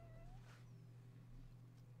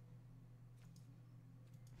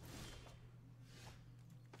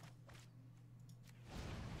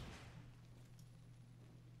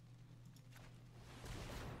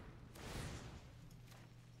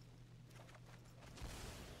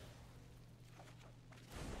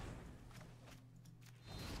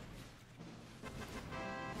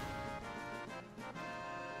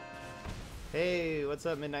 Hey, what's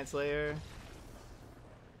up, Midnight Slayer?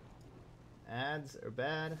 Ads are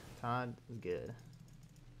bad. Todd is good.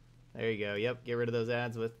 There you go. Yep, get rid of those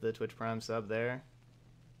ads with the Twitch Prime sub there.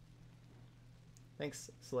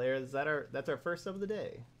 Thanks, Slayer. That's our first sub of the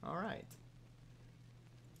day. All right.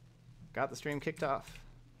 Got the stream kicked off.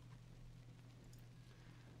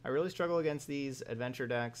 I really struggle against these adventure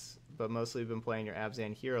decks, but mostly been playing your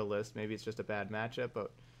Abzan hero list. Maybe it's just a bad matchup,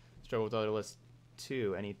 but struggle with other lists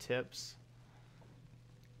too. Any tips?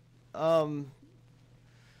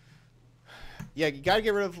 Yeah, you gotta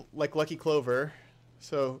get rid of like Lucky Clover.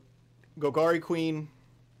 So Golgari Queen,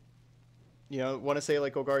 you know, want to say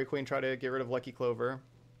like Golgari Queen, try to get rid of Lucky Clover.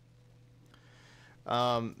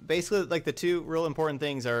 Basically, like the two real important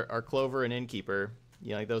things are Clover and Innkeeper.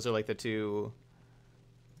 You know, like those are like the two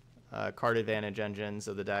card advantage engines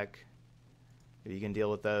of the deck. If you can deal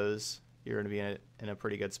with those, you're gonna be in a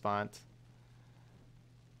pretty good spot.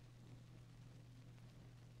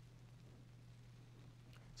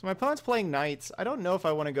 So my opponent's playing Knights. I don't know if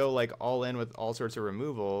I want to go like all in with all sorts of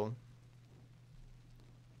removal.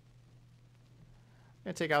 I'm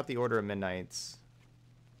going to take out the Order of Midnights.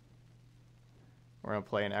 We're going to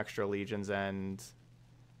play an extra Legion's End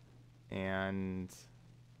and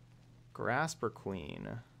Grasp or Queen.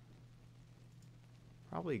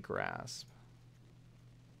 Probably Grasp.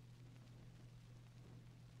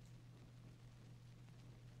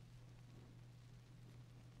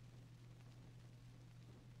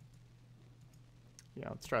 Yeah,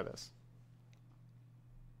 let's try this.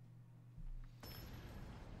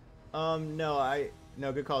 No,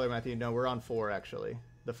 good call there, Matthew. No, we're on 4 actually.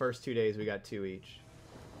 The first 2 days we got 2 each.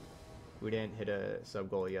 We didn't hit a sub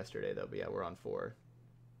goal yesterday though, but yeah, we're on 4.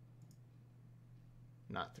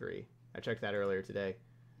 Not 3. I checked that earlier today.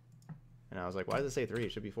 And I was like, why does it say 3?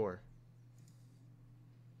 It should be 4.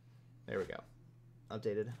 There we go.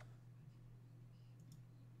 Updated.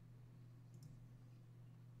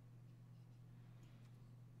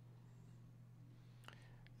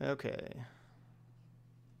 Okay.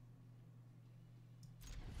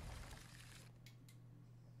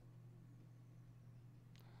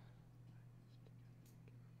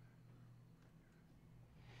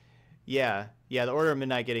 Yeah, the Order of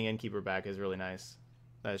Midnight getting Innkeeper back is really nice.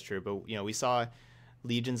 That is true, but you know, we saw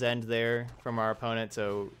Legion's End there from our opponent,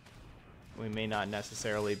 so we may not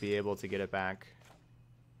necessarily be able to get it back.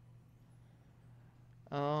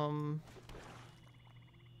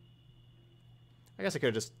 I guess I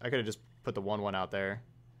could have just put the 1/1 out there.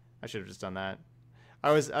 I should have just done that.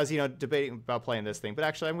 I was you know, debating about playing this thing, but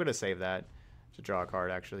actually I'm going to save that to draw a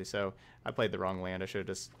card actually. So I played the wrong land. I should have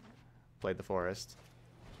just played the forest.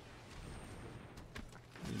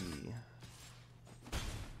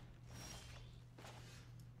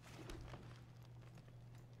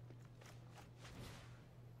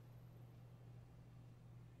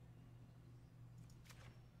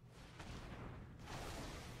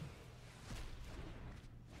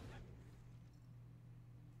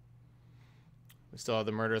 We still have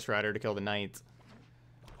the Murderous Rider to kill the Knight.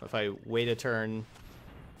 If I wait a turn,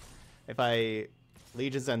 if I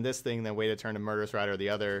Legion's End this thing, then wait a turn to Murderous Rider the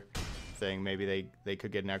other thing, maybe they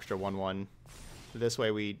could get an extra 1/1. This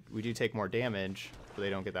way we do take more damage, but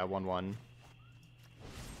they don't get that 1/1.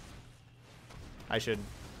 I should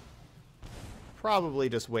probably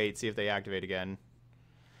just wait, see if they activate again.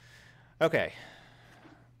 Okay.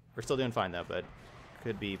 We're still doing fine though, but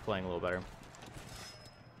could be playing a little better.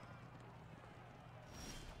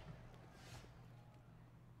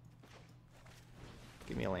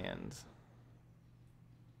 Give me a land.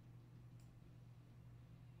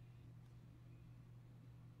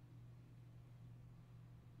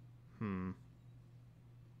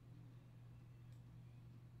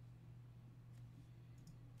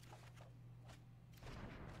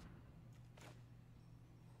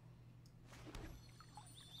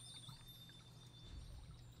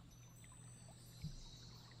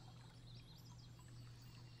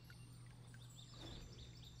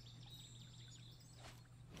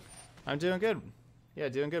 I'm doing good. Yeah,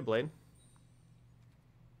 doing good, Blade.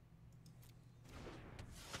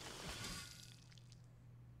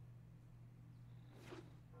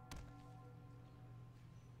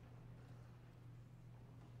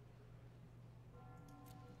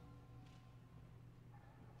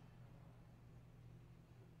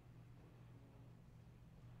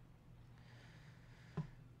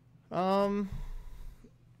 Um,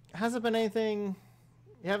 hasn't been anything.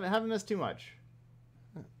 You haven't missed too much.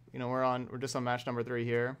 You know, we're just on match number 3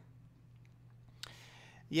 here.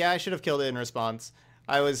 Yeah, I should have killed it in response.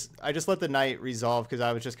 I just let the knight resolve because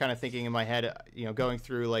I was just kind of thinking in my head, you know, going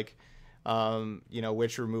through like, you know,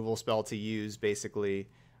 which removal spell to use basically,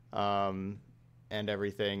 and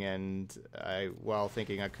everything. And while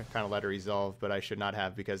thinking I kind of let it resolve, but I should not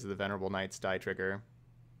have because of the Venerable Knight's die trigger.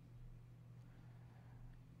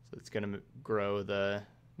 So it's going to grow the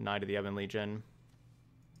Knight of the Ebon Legion.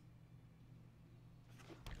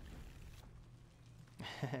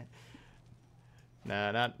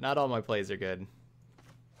 Nah, not all my plays are good.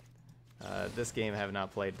 This game I have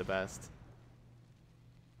not played the best.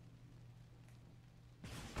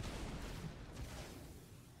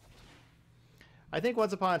 I think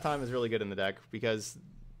Once Upon a Time is really good in the deck because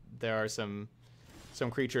there are some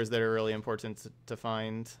creatures that are really important to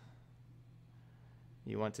find.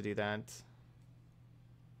 You want to do that.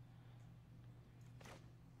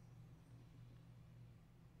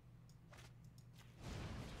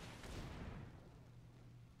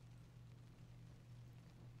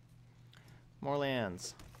 More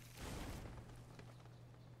lands.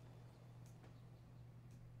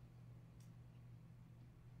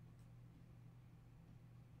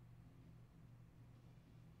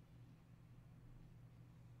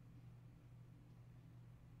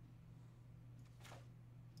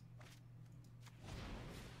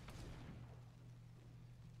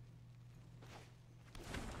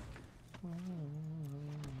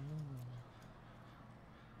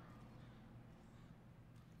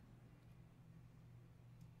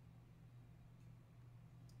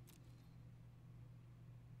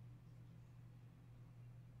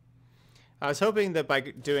 I was hoping that by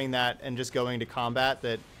doing that and just going to combat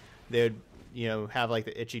that they would, you know, have like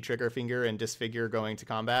the itchy trigger finger and disfigure going to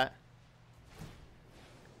combat.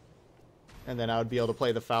 And then I would be able to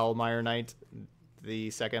play the Foulmire Knight, the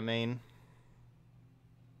second main.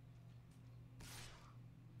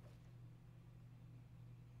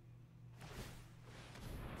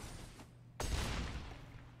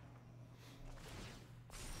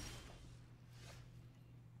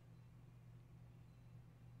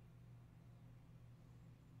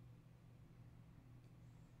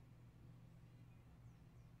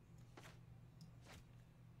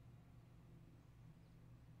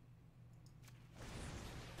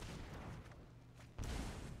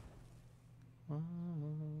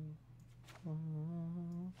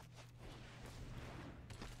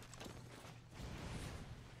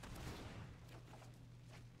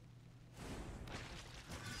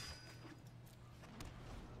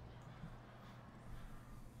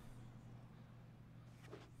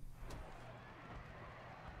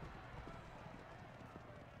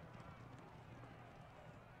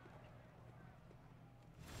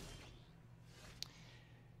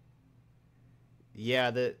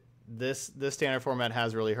 Yeah, this standard format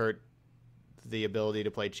has really hurt the ability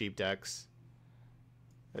to play cheap decks.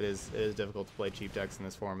 It is difficult to play cheap decks in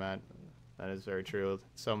this format. That is very true.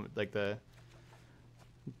 Some like the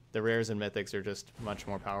rares and mythics are just much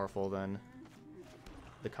more powerful than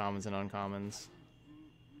the commons and uncommons.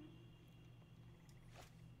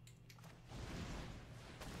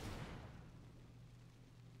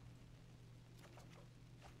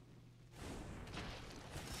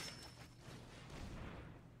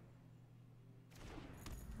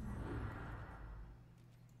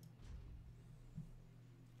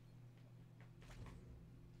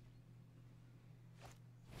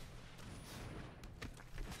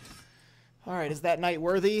 All right, is that knight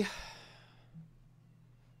worthy?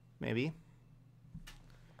 Maybe.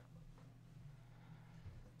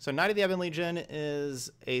 So Knight of the Ebon Legion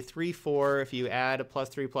is a 3/4. If you add a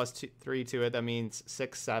 +3/+3 to it, that means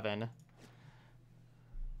 6/7.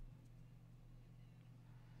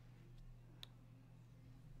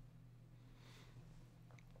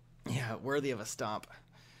 Yeah, worthy of a stomp.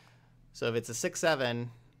 So if it's a 6/7,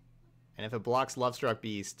 and if it blocks Lovestruck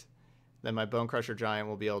Beast, then my Bonecrusher Giant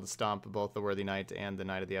will be able to stomp both the Worthy Knight and the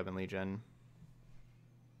Knight of the Ebon Legion.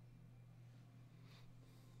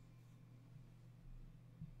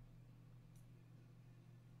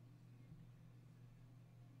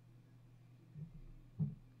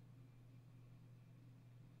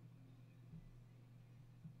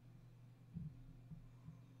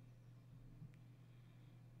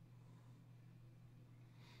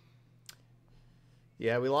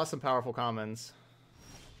 Yeah, we lost some powerful commons.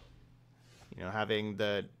 You know, having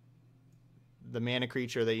the mana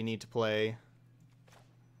creature that you need to play,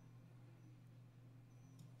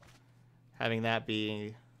 having that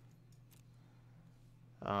be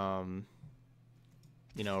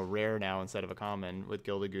you know, rare now instead of a common with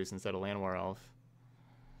Gilded Goose instead of Land War Elf.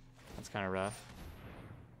 That's kind of rough.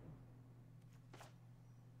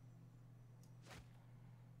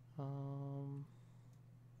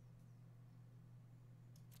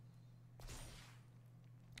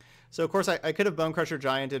 So, of course, I could have Bonecrusher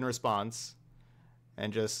Giant in response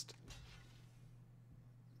and just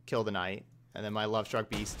kill the knight. And then my Love Struck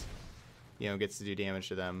Beast, you know, gets to do damage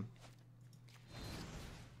to them.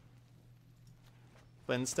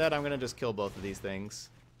 But instead, I'm going to just kill both of these things.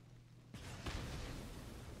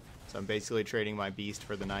 So I'm basically trading my beast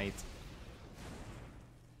for the knight.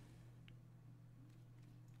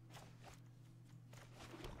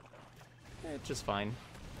 It's just fine.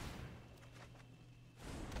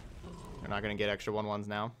 They're not going to get extra 1/1s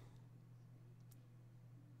now.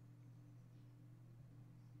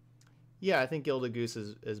 Yeah, I think Gilded Goose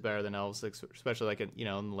is better than Elves, especially like, you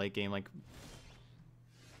know, in the late game. Like,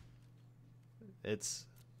 it's,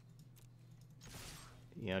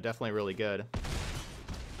 you know, definitely really good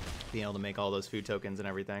being able to make all those food tokens and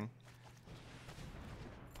everything.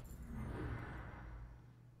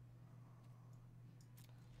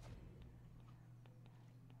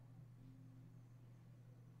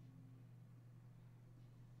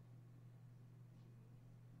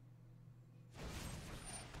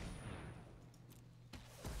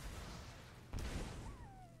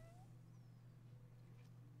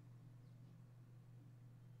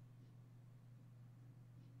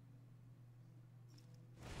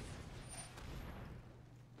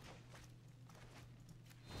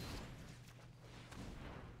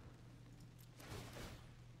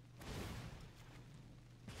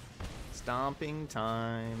 Stomping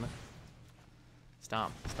time.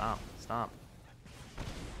 Stomp, stomp, stomp.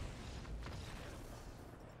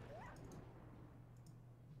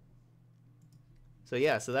 So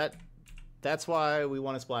yeah, so that's why we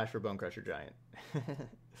want to splash for Bonecrusher Giant.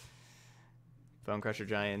 Bonecrusher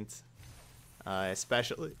Giant,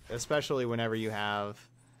 especially whenever you have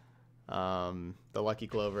the Lucky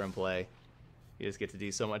Clover in play, you just get to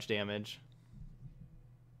do so much damage.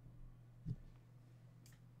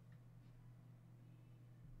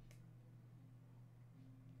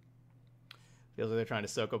 Feels like they're trying to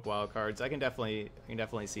soak up wild cards. I can definitely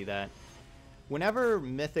see that. Whenever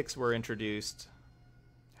mythics were introduced,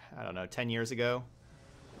 I don't know, 10 years ago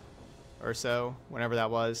or so, whenever that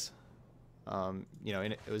was, you know,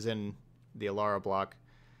 it was in the Alara block,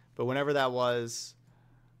 but whenever that was,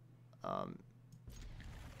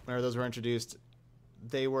 whenever those were introduced,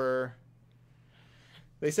 they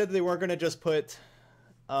said that they weren't going to just put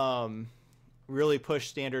really push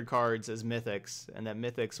standard cards as mythics, and that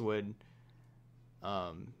mythics would, you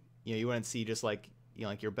know, you wouldn't see just like, you know,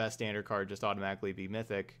 like your best standard card just automatically be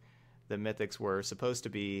mythic. The mythics were supposed to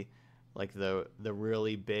be like the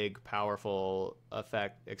really big, powerful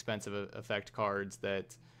expensive effect cards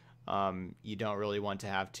that you don't really want to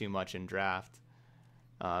have too much in draft.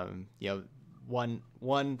 You know, one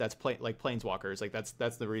that's like Planeswalkers, like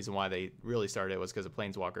that's the reason why they really started it, was because of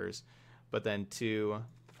Planeswalkers. But then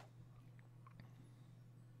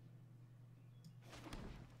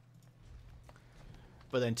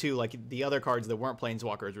two, like the other cards that weren't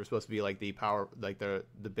Planeswalkers were supposed to be like the power, like the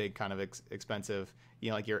big kind of expensive, you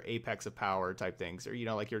know, like your Apex of Power type things, or, you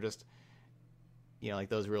know, like you're just, you know, like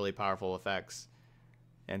those really powerful effects.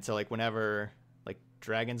 And so like whenever like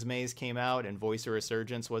Dragon's Maze came out and Voice of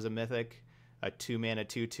Resurgence was a mythic, a 2-mana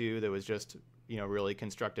 2/2 that was just, you know, really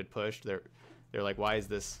constructed pushed, they're like, why is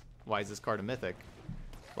this card a mythic?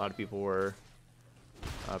 A lot of people were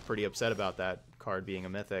pretty upset about that card being a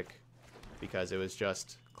mythic, because it was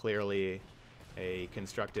just clearly a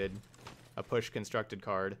push constructed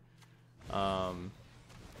card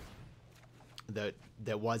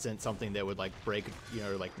that wasn't something that would like break, you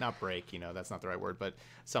know, like not break, you know, that's not the right word, but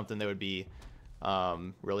something that would be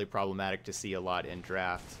really problematic to see a lot in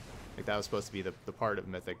draft. Like that was supposed to be the part of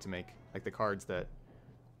mythic, to make like the cards that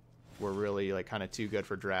were really like kind of too good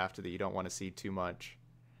for draft that you don't want to see too much.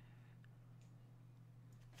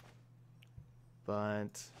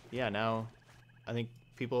 But yeah, now I think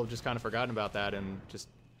people have just kind of forgotten about that, and just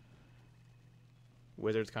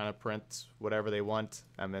Wizards kind of print whatever they want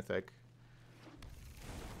at Mythic.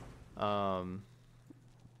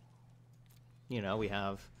 You know, we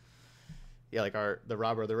have, yeah, like the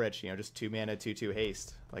Robber of the Rich, you know, just 2-mana 2/2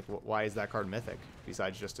 haste. Like, why is that card mythic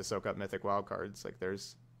besides just to soak up mythic wild cards? Like,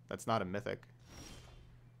 that's not a mythic.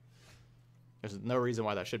 There's no reason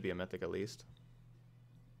why that should be a mythic, at least.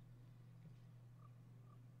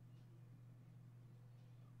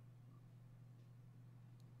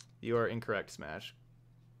 You are incorrect, Smash.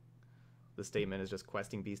 The statement is just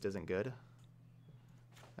questing beast isn't good.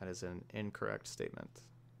 That is an incorrect statement.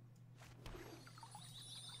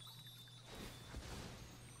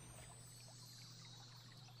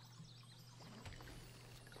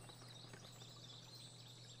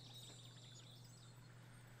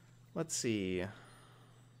 Let's see.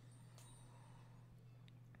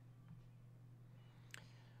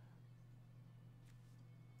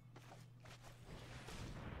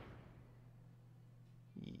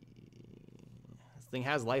 This thing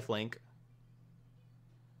has lifelink.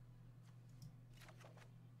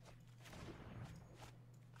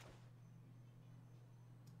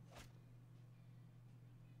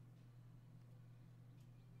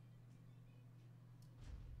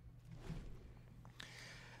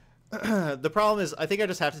 The problem is, I think I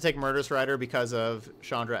just have to take Murderous Rider because of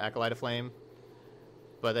Chandra Acolyte of Flame.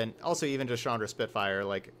 But then also even just Chandra Spitfire,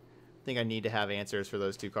 like, I think I need to have answers for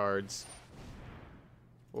those 2 cards.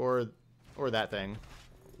 Or that thing.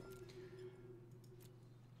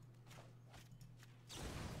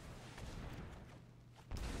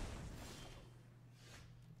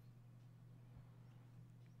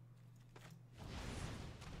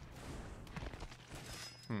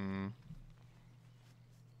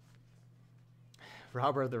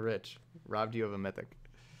 Robber of the Rich. Robbed you of a mythic.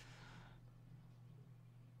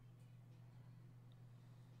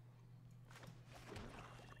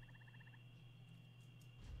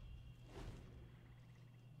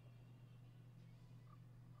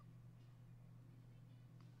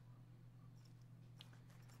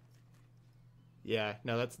 Yeah,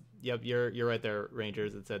 no, that's, yep, you're right there,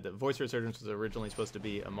 Rangers. It said that Voice Resurgence was originally supposed to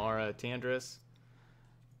be Amara Tandris.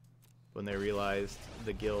 When they realized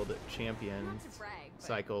the guild champions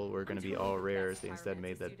cycle were going to be all rares, they instead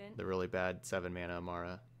made the really bad 7 mana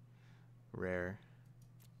Amara rare.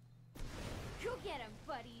 Go get him,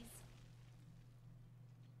 buddies.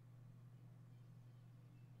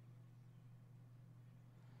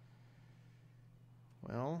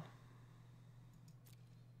 Well,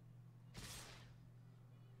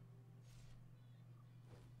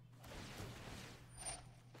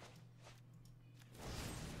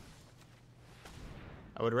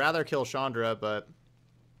 I would rather kill Chandra, but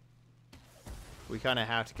we kind of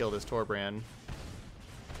have to kill this Torbrand.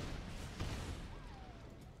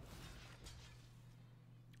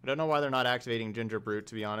 I don't know why they're not activating Ginger Brute,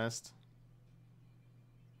 to be honest.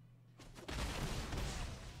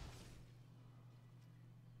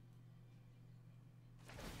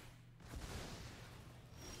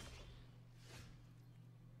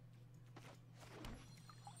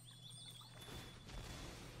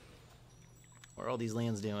 What are all these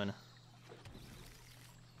lands doing?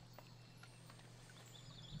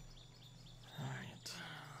 Alright,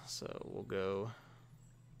 so we'll go.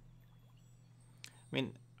 I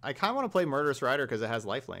mean, I kind of want to play Murderous Rider because it has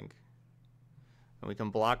lifelink. And we can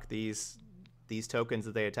block these tokens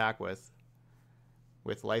that they attack with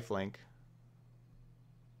lifelink.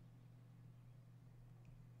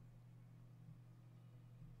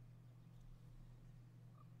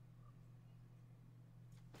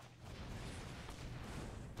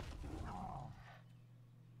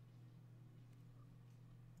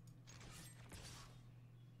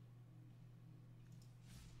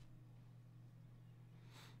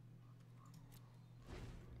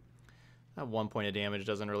 That 1 point of damage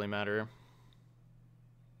doesn't really matter.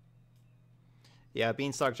 Yeah,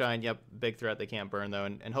 Beanstalk Giant, yep, big threat they can't burn though,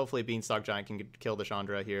 and hopefully Beanstalk Giant can kill the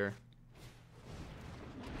Chandra here.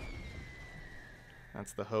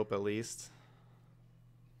 That's the hope at least.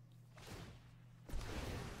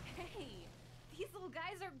 Hey, these little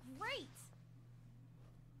guys are great.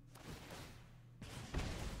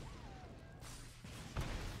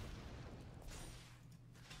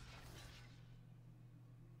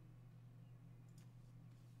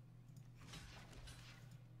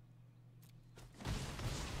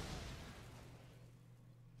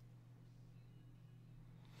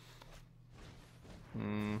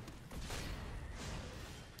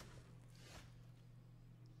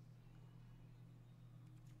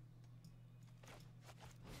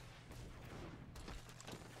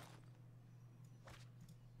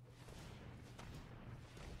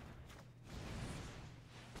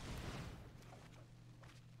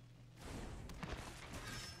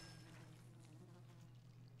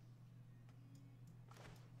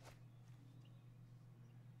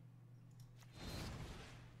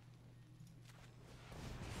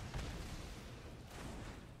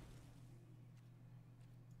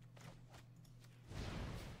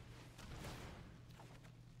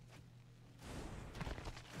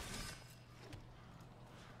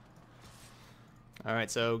 All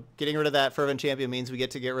right, so getting rid of that Fervent Champion means we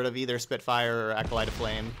get to get rid of either Spitfire or Acolyte of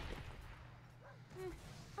Flame.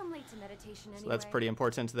 I'm late to meditation. reputation anyway. So that's pretty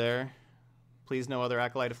important there. Please no other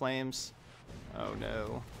Acolyte of Flames. Oh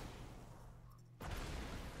no.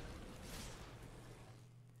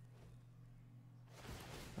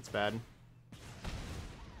 That's bad.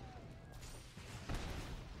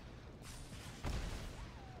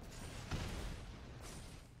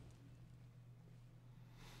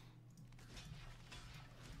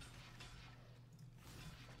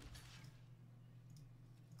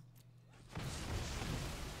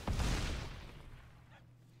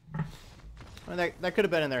 I mean, that could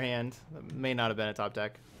have been in their hand. That may not have been a top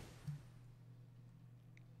deck.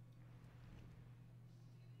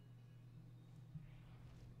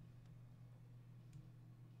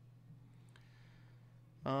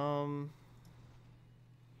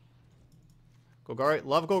 Golgari,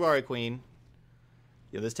 love Golgari Queen.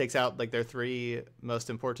 Yeah, this takes out like their 3 most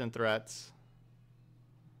important threats.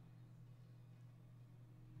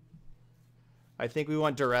 I think we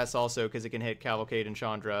want Duress also because it can hit Cavalcade and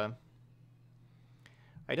Chandra.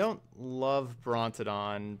 I don't love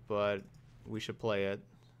Brontodon, but we should play it.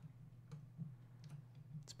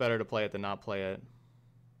 It's better to play it than not play it.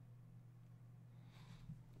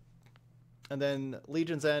 And then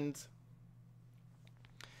Legion's End.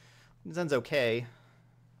 Legion's End's okay.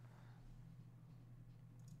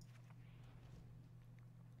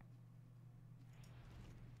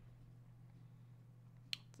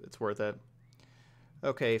 It's worth it.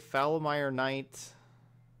 Okay, Foulmire Knight.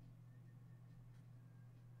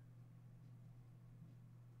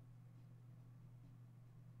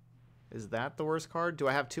 Is that the worst card? Do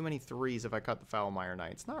I have too many 3s if I cut the Foulmire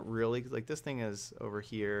Knight? It's not really. Like, this thing is over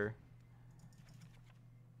here.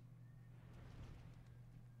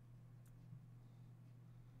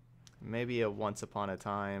 Maybe a Once Upon a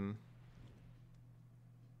Time.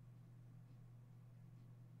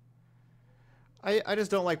 I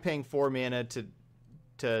just don't like paying 4 mana to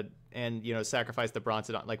and you know sacrifice the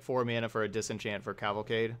Brontodon, like 4 mana for a disenchant for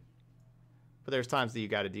Cavalcade. But there's times that you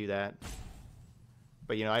got to do that.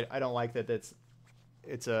 But you know I don't like that.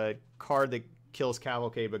 It's a card that kills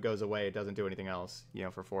Cavalcade but goes away. It doesn't do anything else. You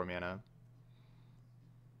know, for 4 mana.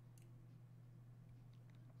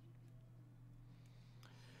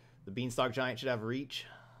 The Beanstalk Giant should have reach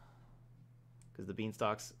because the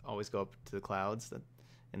Beanstalks always go up to the clouds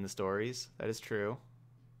in the stories. That is true.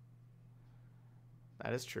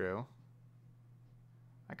 That is true.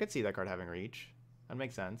 I could see that card having reach. That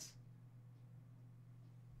makes sense.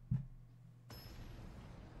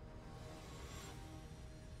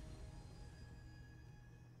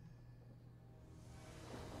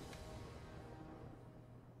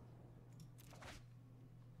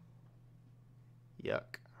 Yuck.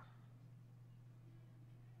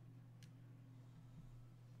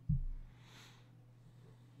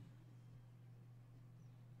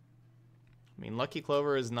 I mean, Lucky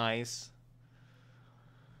Clover is nice.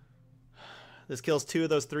 This kills 2 of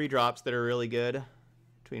those 3 drops that are really good.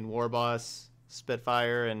 Between Warboss,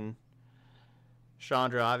 Spitfire, and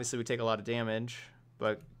Chandra. Obviously, we take a lot of damage,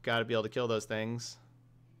 but gotta be able to kill those things.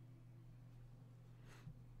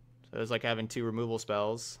 So it's like having 2 removal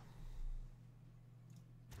spells.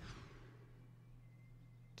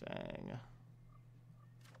 Dang.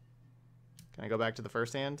 Can I go back to the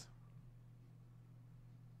first hand?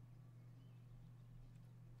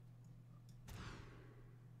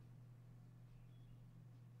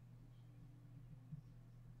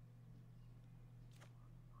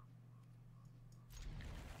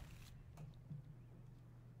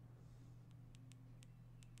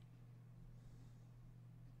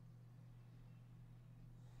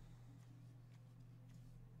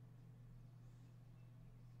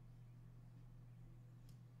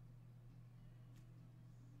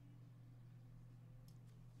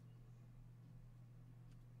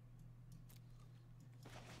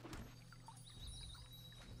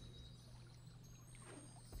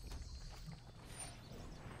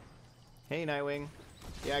 Hey, Nightwing.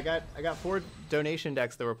 Yeah, I got 4 donation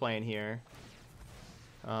decks that we're playing here.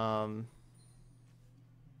 I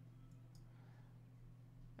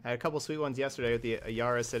had a couple sweet ones yesterday with the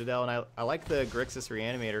Ayara Citadel, and I like the Grixis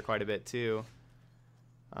Reanimator quite a bit too.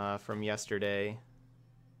 From yesterday.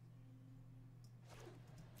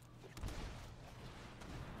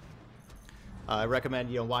 I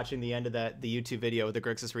recommend watching the end of the YouTube video with the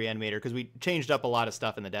Grixis Reanimator because we changed up a lot of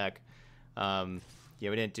stuff in the deck. We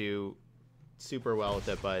didn't do super well with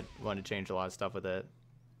it, but wanted to change a lot of stuff with it.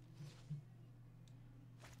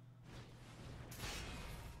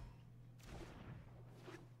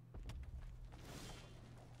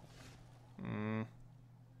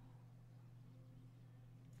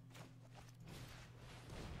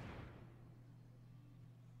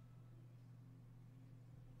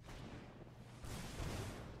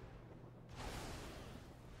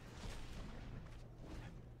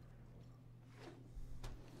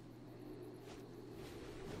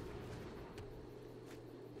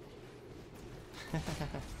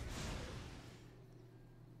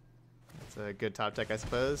 That's a good top deck, I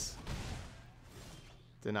suppose.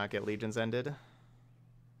 Did not get Legions ended.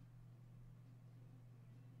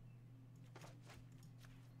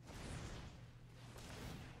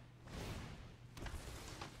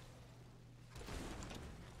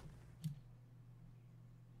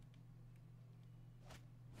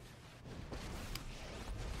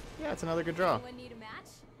 Yeah, it's another good draw. Anyone need a match?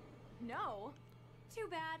 No. Too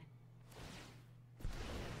bad.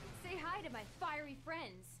 Say hi to my fiery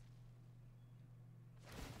friends.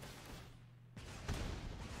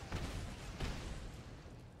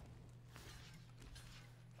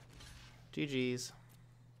 GG's.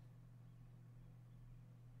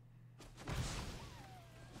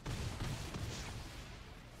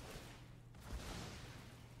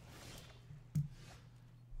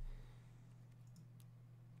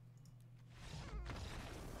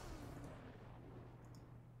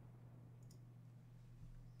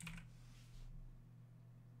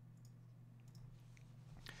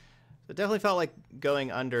 It definitely felt like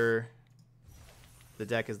going under the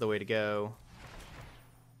deck is the way to go.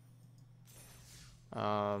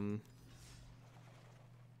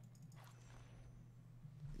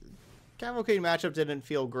 Cavalcade matchup didn't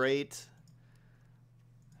feel great.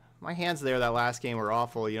 My hands there that last game were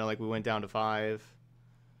awful. You know, like we went down to 5.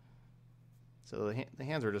 So the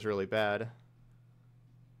hands were just really bad.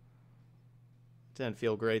 Didn't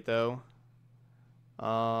feel great though.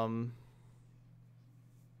 I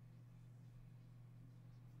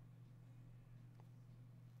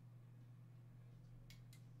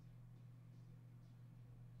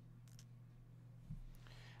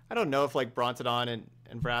don't know if like Brontodon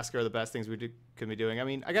and Vraska are the best things could be doing. I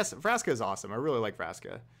mean, I guess Vraska is awesome. I really like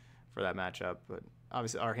Vraska for that matchup, but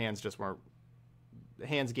obviously our hands just weren't.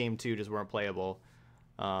 Hands game 2 just weren't playable,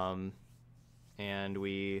 and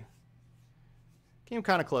we came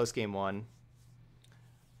kind of close game 1.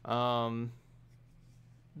 But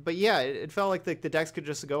yeah, it felt like the decks could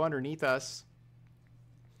just go underneath us.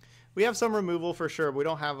 We have some removal for sure, but we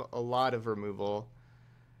don't have a lot of removal,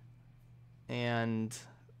 and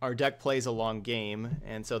our deck plays a long game,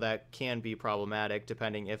 and so that can be problematic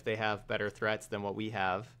depending if they have better threats than what we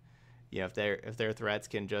have. You know, if their threats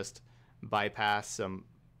can just bypass some,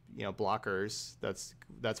 you know, blockers. That's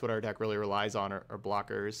what our deck really relies on, are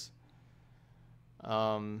blockers.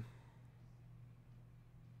 So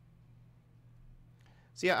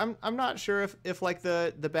yeah, I'm not sure if like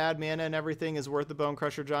the bad mana and everything is worth the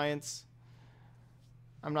Bonecrusher Giants.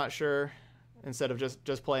 I'm not sure. Instead of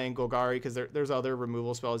just playing Golgari, because there's other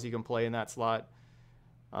removal spells you can play in that slot.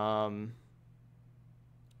 You know,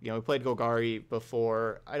 we played Golgari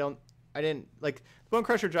before. I didn't like the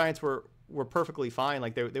Bonecrusher Giants were perfectly fine.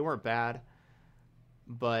 Like they weren't bad,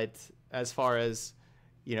 but as far as,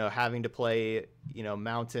 you know, having to play, you know,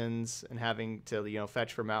 mountains and having to, you know,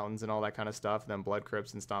 fetch for mountains and all that kind of stuff, then Blood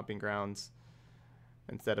Crypts and Stomping Grounds,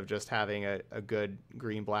 instead of just having a good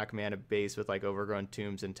green-black mana base with like Overgrown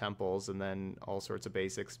Tombs and Temples and then all sorts of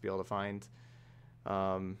basics to be able to find.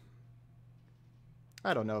 I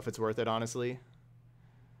don't know if it's worth it, honestly.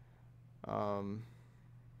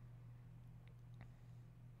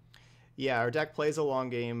 Yeah, our deck plays a long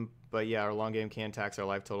game, but yeah, our long game can tax our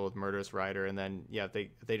life total with Murderous Rider, and then yeah, if they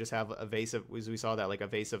just have evasive, as we saw that, like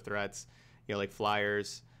evasive threats, you know, like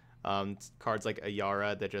flyers, cards like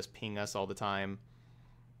Ayara that just ping us all the time.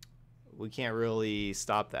 We can't really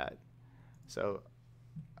stop that. So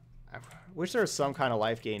I wish there was some kind of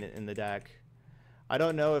life gain in the deck. I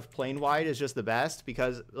don't know if plain white is just the best,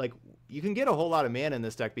 because like you can get a whole lot of mana in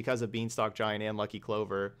this deck because of Beanstalk Giant and Lucky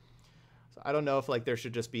Clover. So I don't know if like there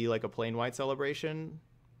should just be like a plain white celebration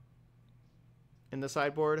in the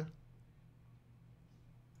sideboard.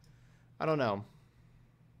 I don't know.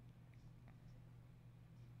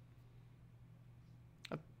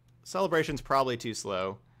 Celebration's probably too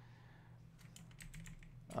slow.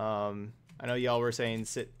 I know y'all were saying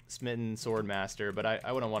Smitten Swordmaster, but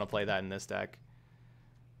I wouldn't want to play that in this deck.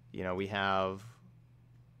 You know, we have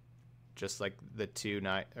just like the 2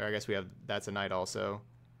 knight, or I guess we have, that's a knight also.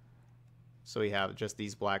 So we have just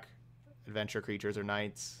these black adventure creatures or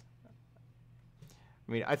knights.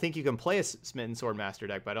 I mean, I think you can play a Smitten Swordmaster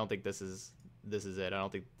deck, but I don't think this is it. I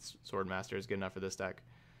don't think Swordmaster is good enough for this deck.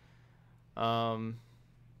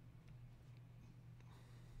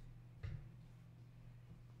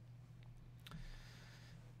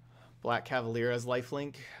 Black Cavalier as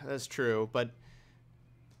lifelink. That's true, but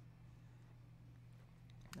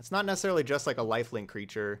it's not necessarily just like a lifelink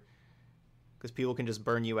creature, because people can just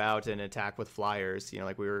burn you out and attack with flyers. You know,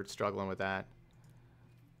 like we were struggling with that.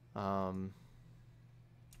 I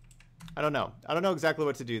don't know. I don't know exactly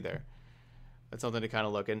what to do there. That's something to kind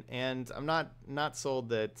of look in. And I'm not sold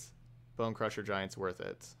that Bonecrusher Giant's worth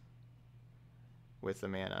it with the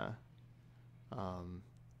mana.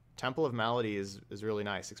 Temple of Malady is really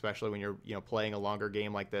nice, especially when you're playing a longer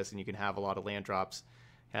game like this and you can have a lot of land drops.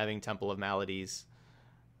 Having Temple of Maladies,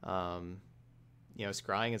 scrying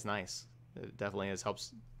is nice. It definitely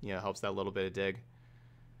helps that little bit of dig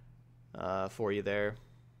for you there.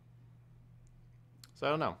 So I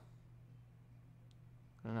don't know.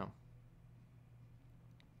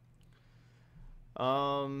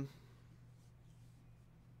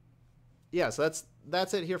 Yeah, so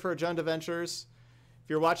that's it here for Giant Adventures. If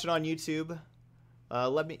you're watching on YouTube,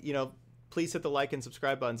 let me, please hit the like and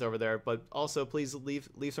subscribe buttons over there, but also please leave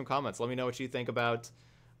some comments. Let me know what you think about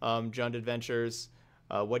Giant Adventures.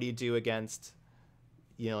 What do you do against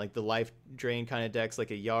like the life drain kind of decks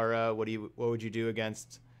like a Yara? What would you do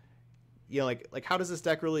against like how does this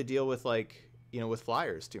deck really deal with with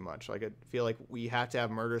flyers too much? Like I feel like we have to have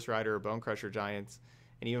Murderous Rider or Bonecrusher Giants,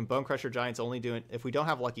 and even Bonecrusher Giant's only doing, if we don't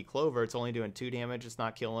have Lucky Clover, it's only doing 2 damage. It's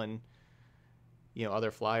not killing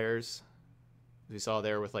other flyers. We saw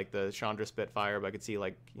there with like the Chandra Spitfire, but I could see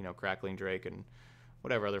like Crackling Drake and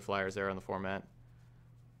whatever other flyers there in the format.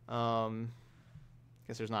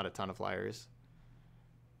 Guess there's not a ton of flyers,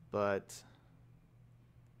 but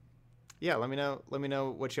yeah, let me know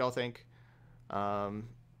what y'all think.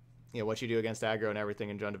 What you do against aggro and everything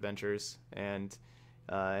in Giant Adventures, and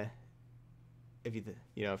if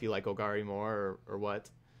you like Golgari more or what.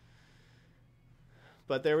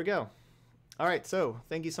 But there we go. All right, so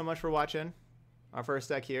thank you so much for watching our first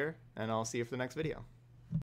deck here, and I'll see you for the next video.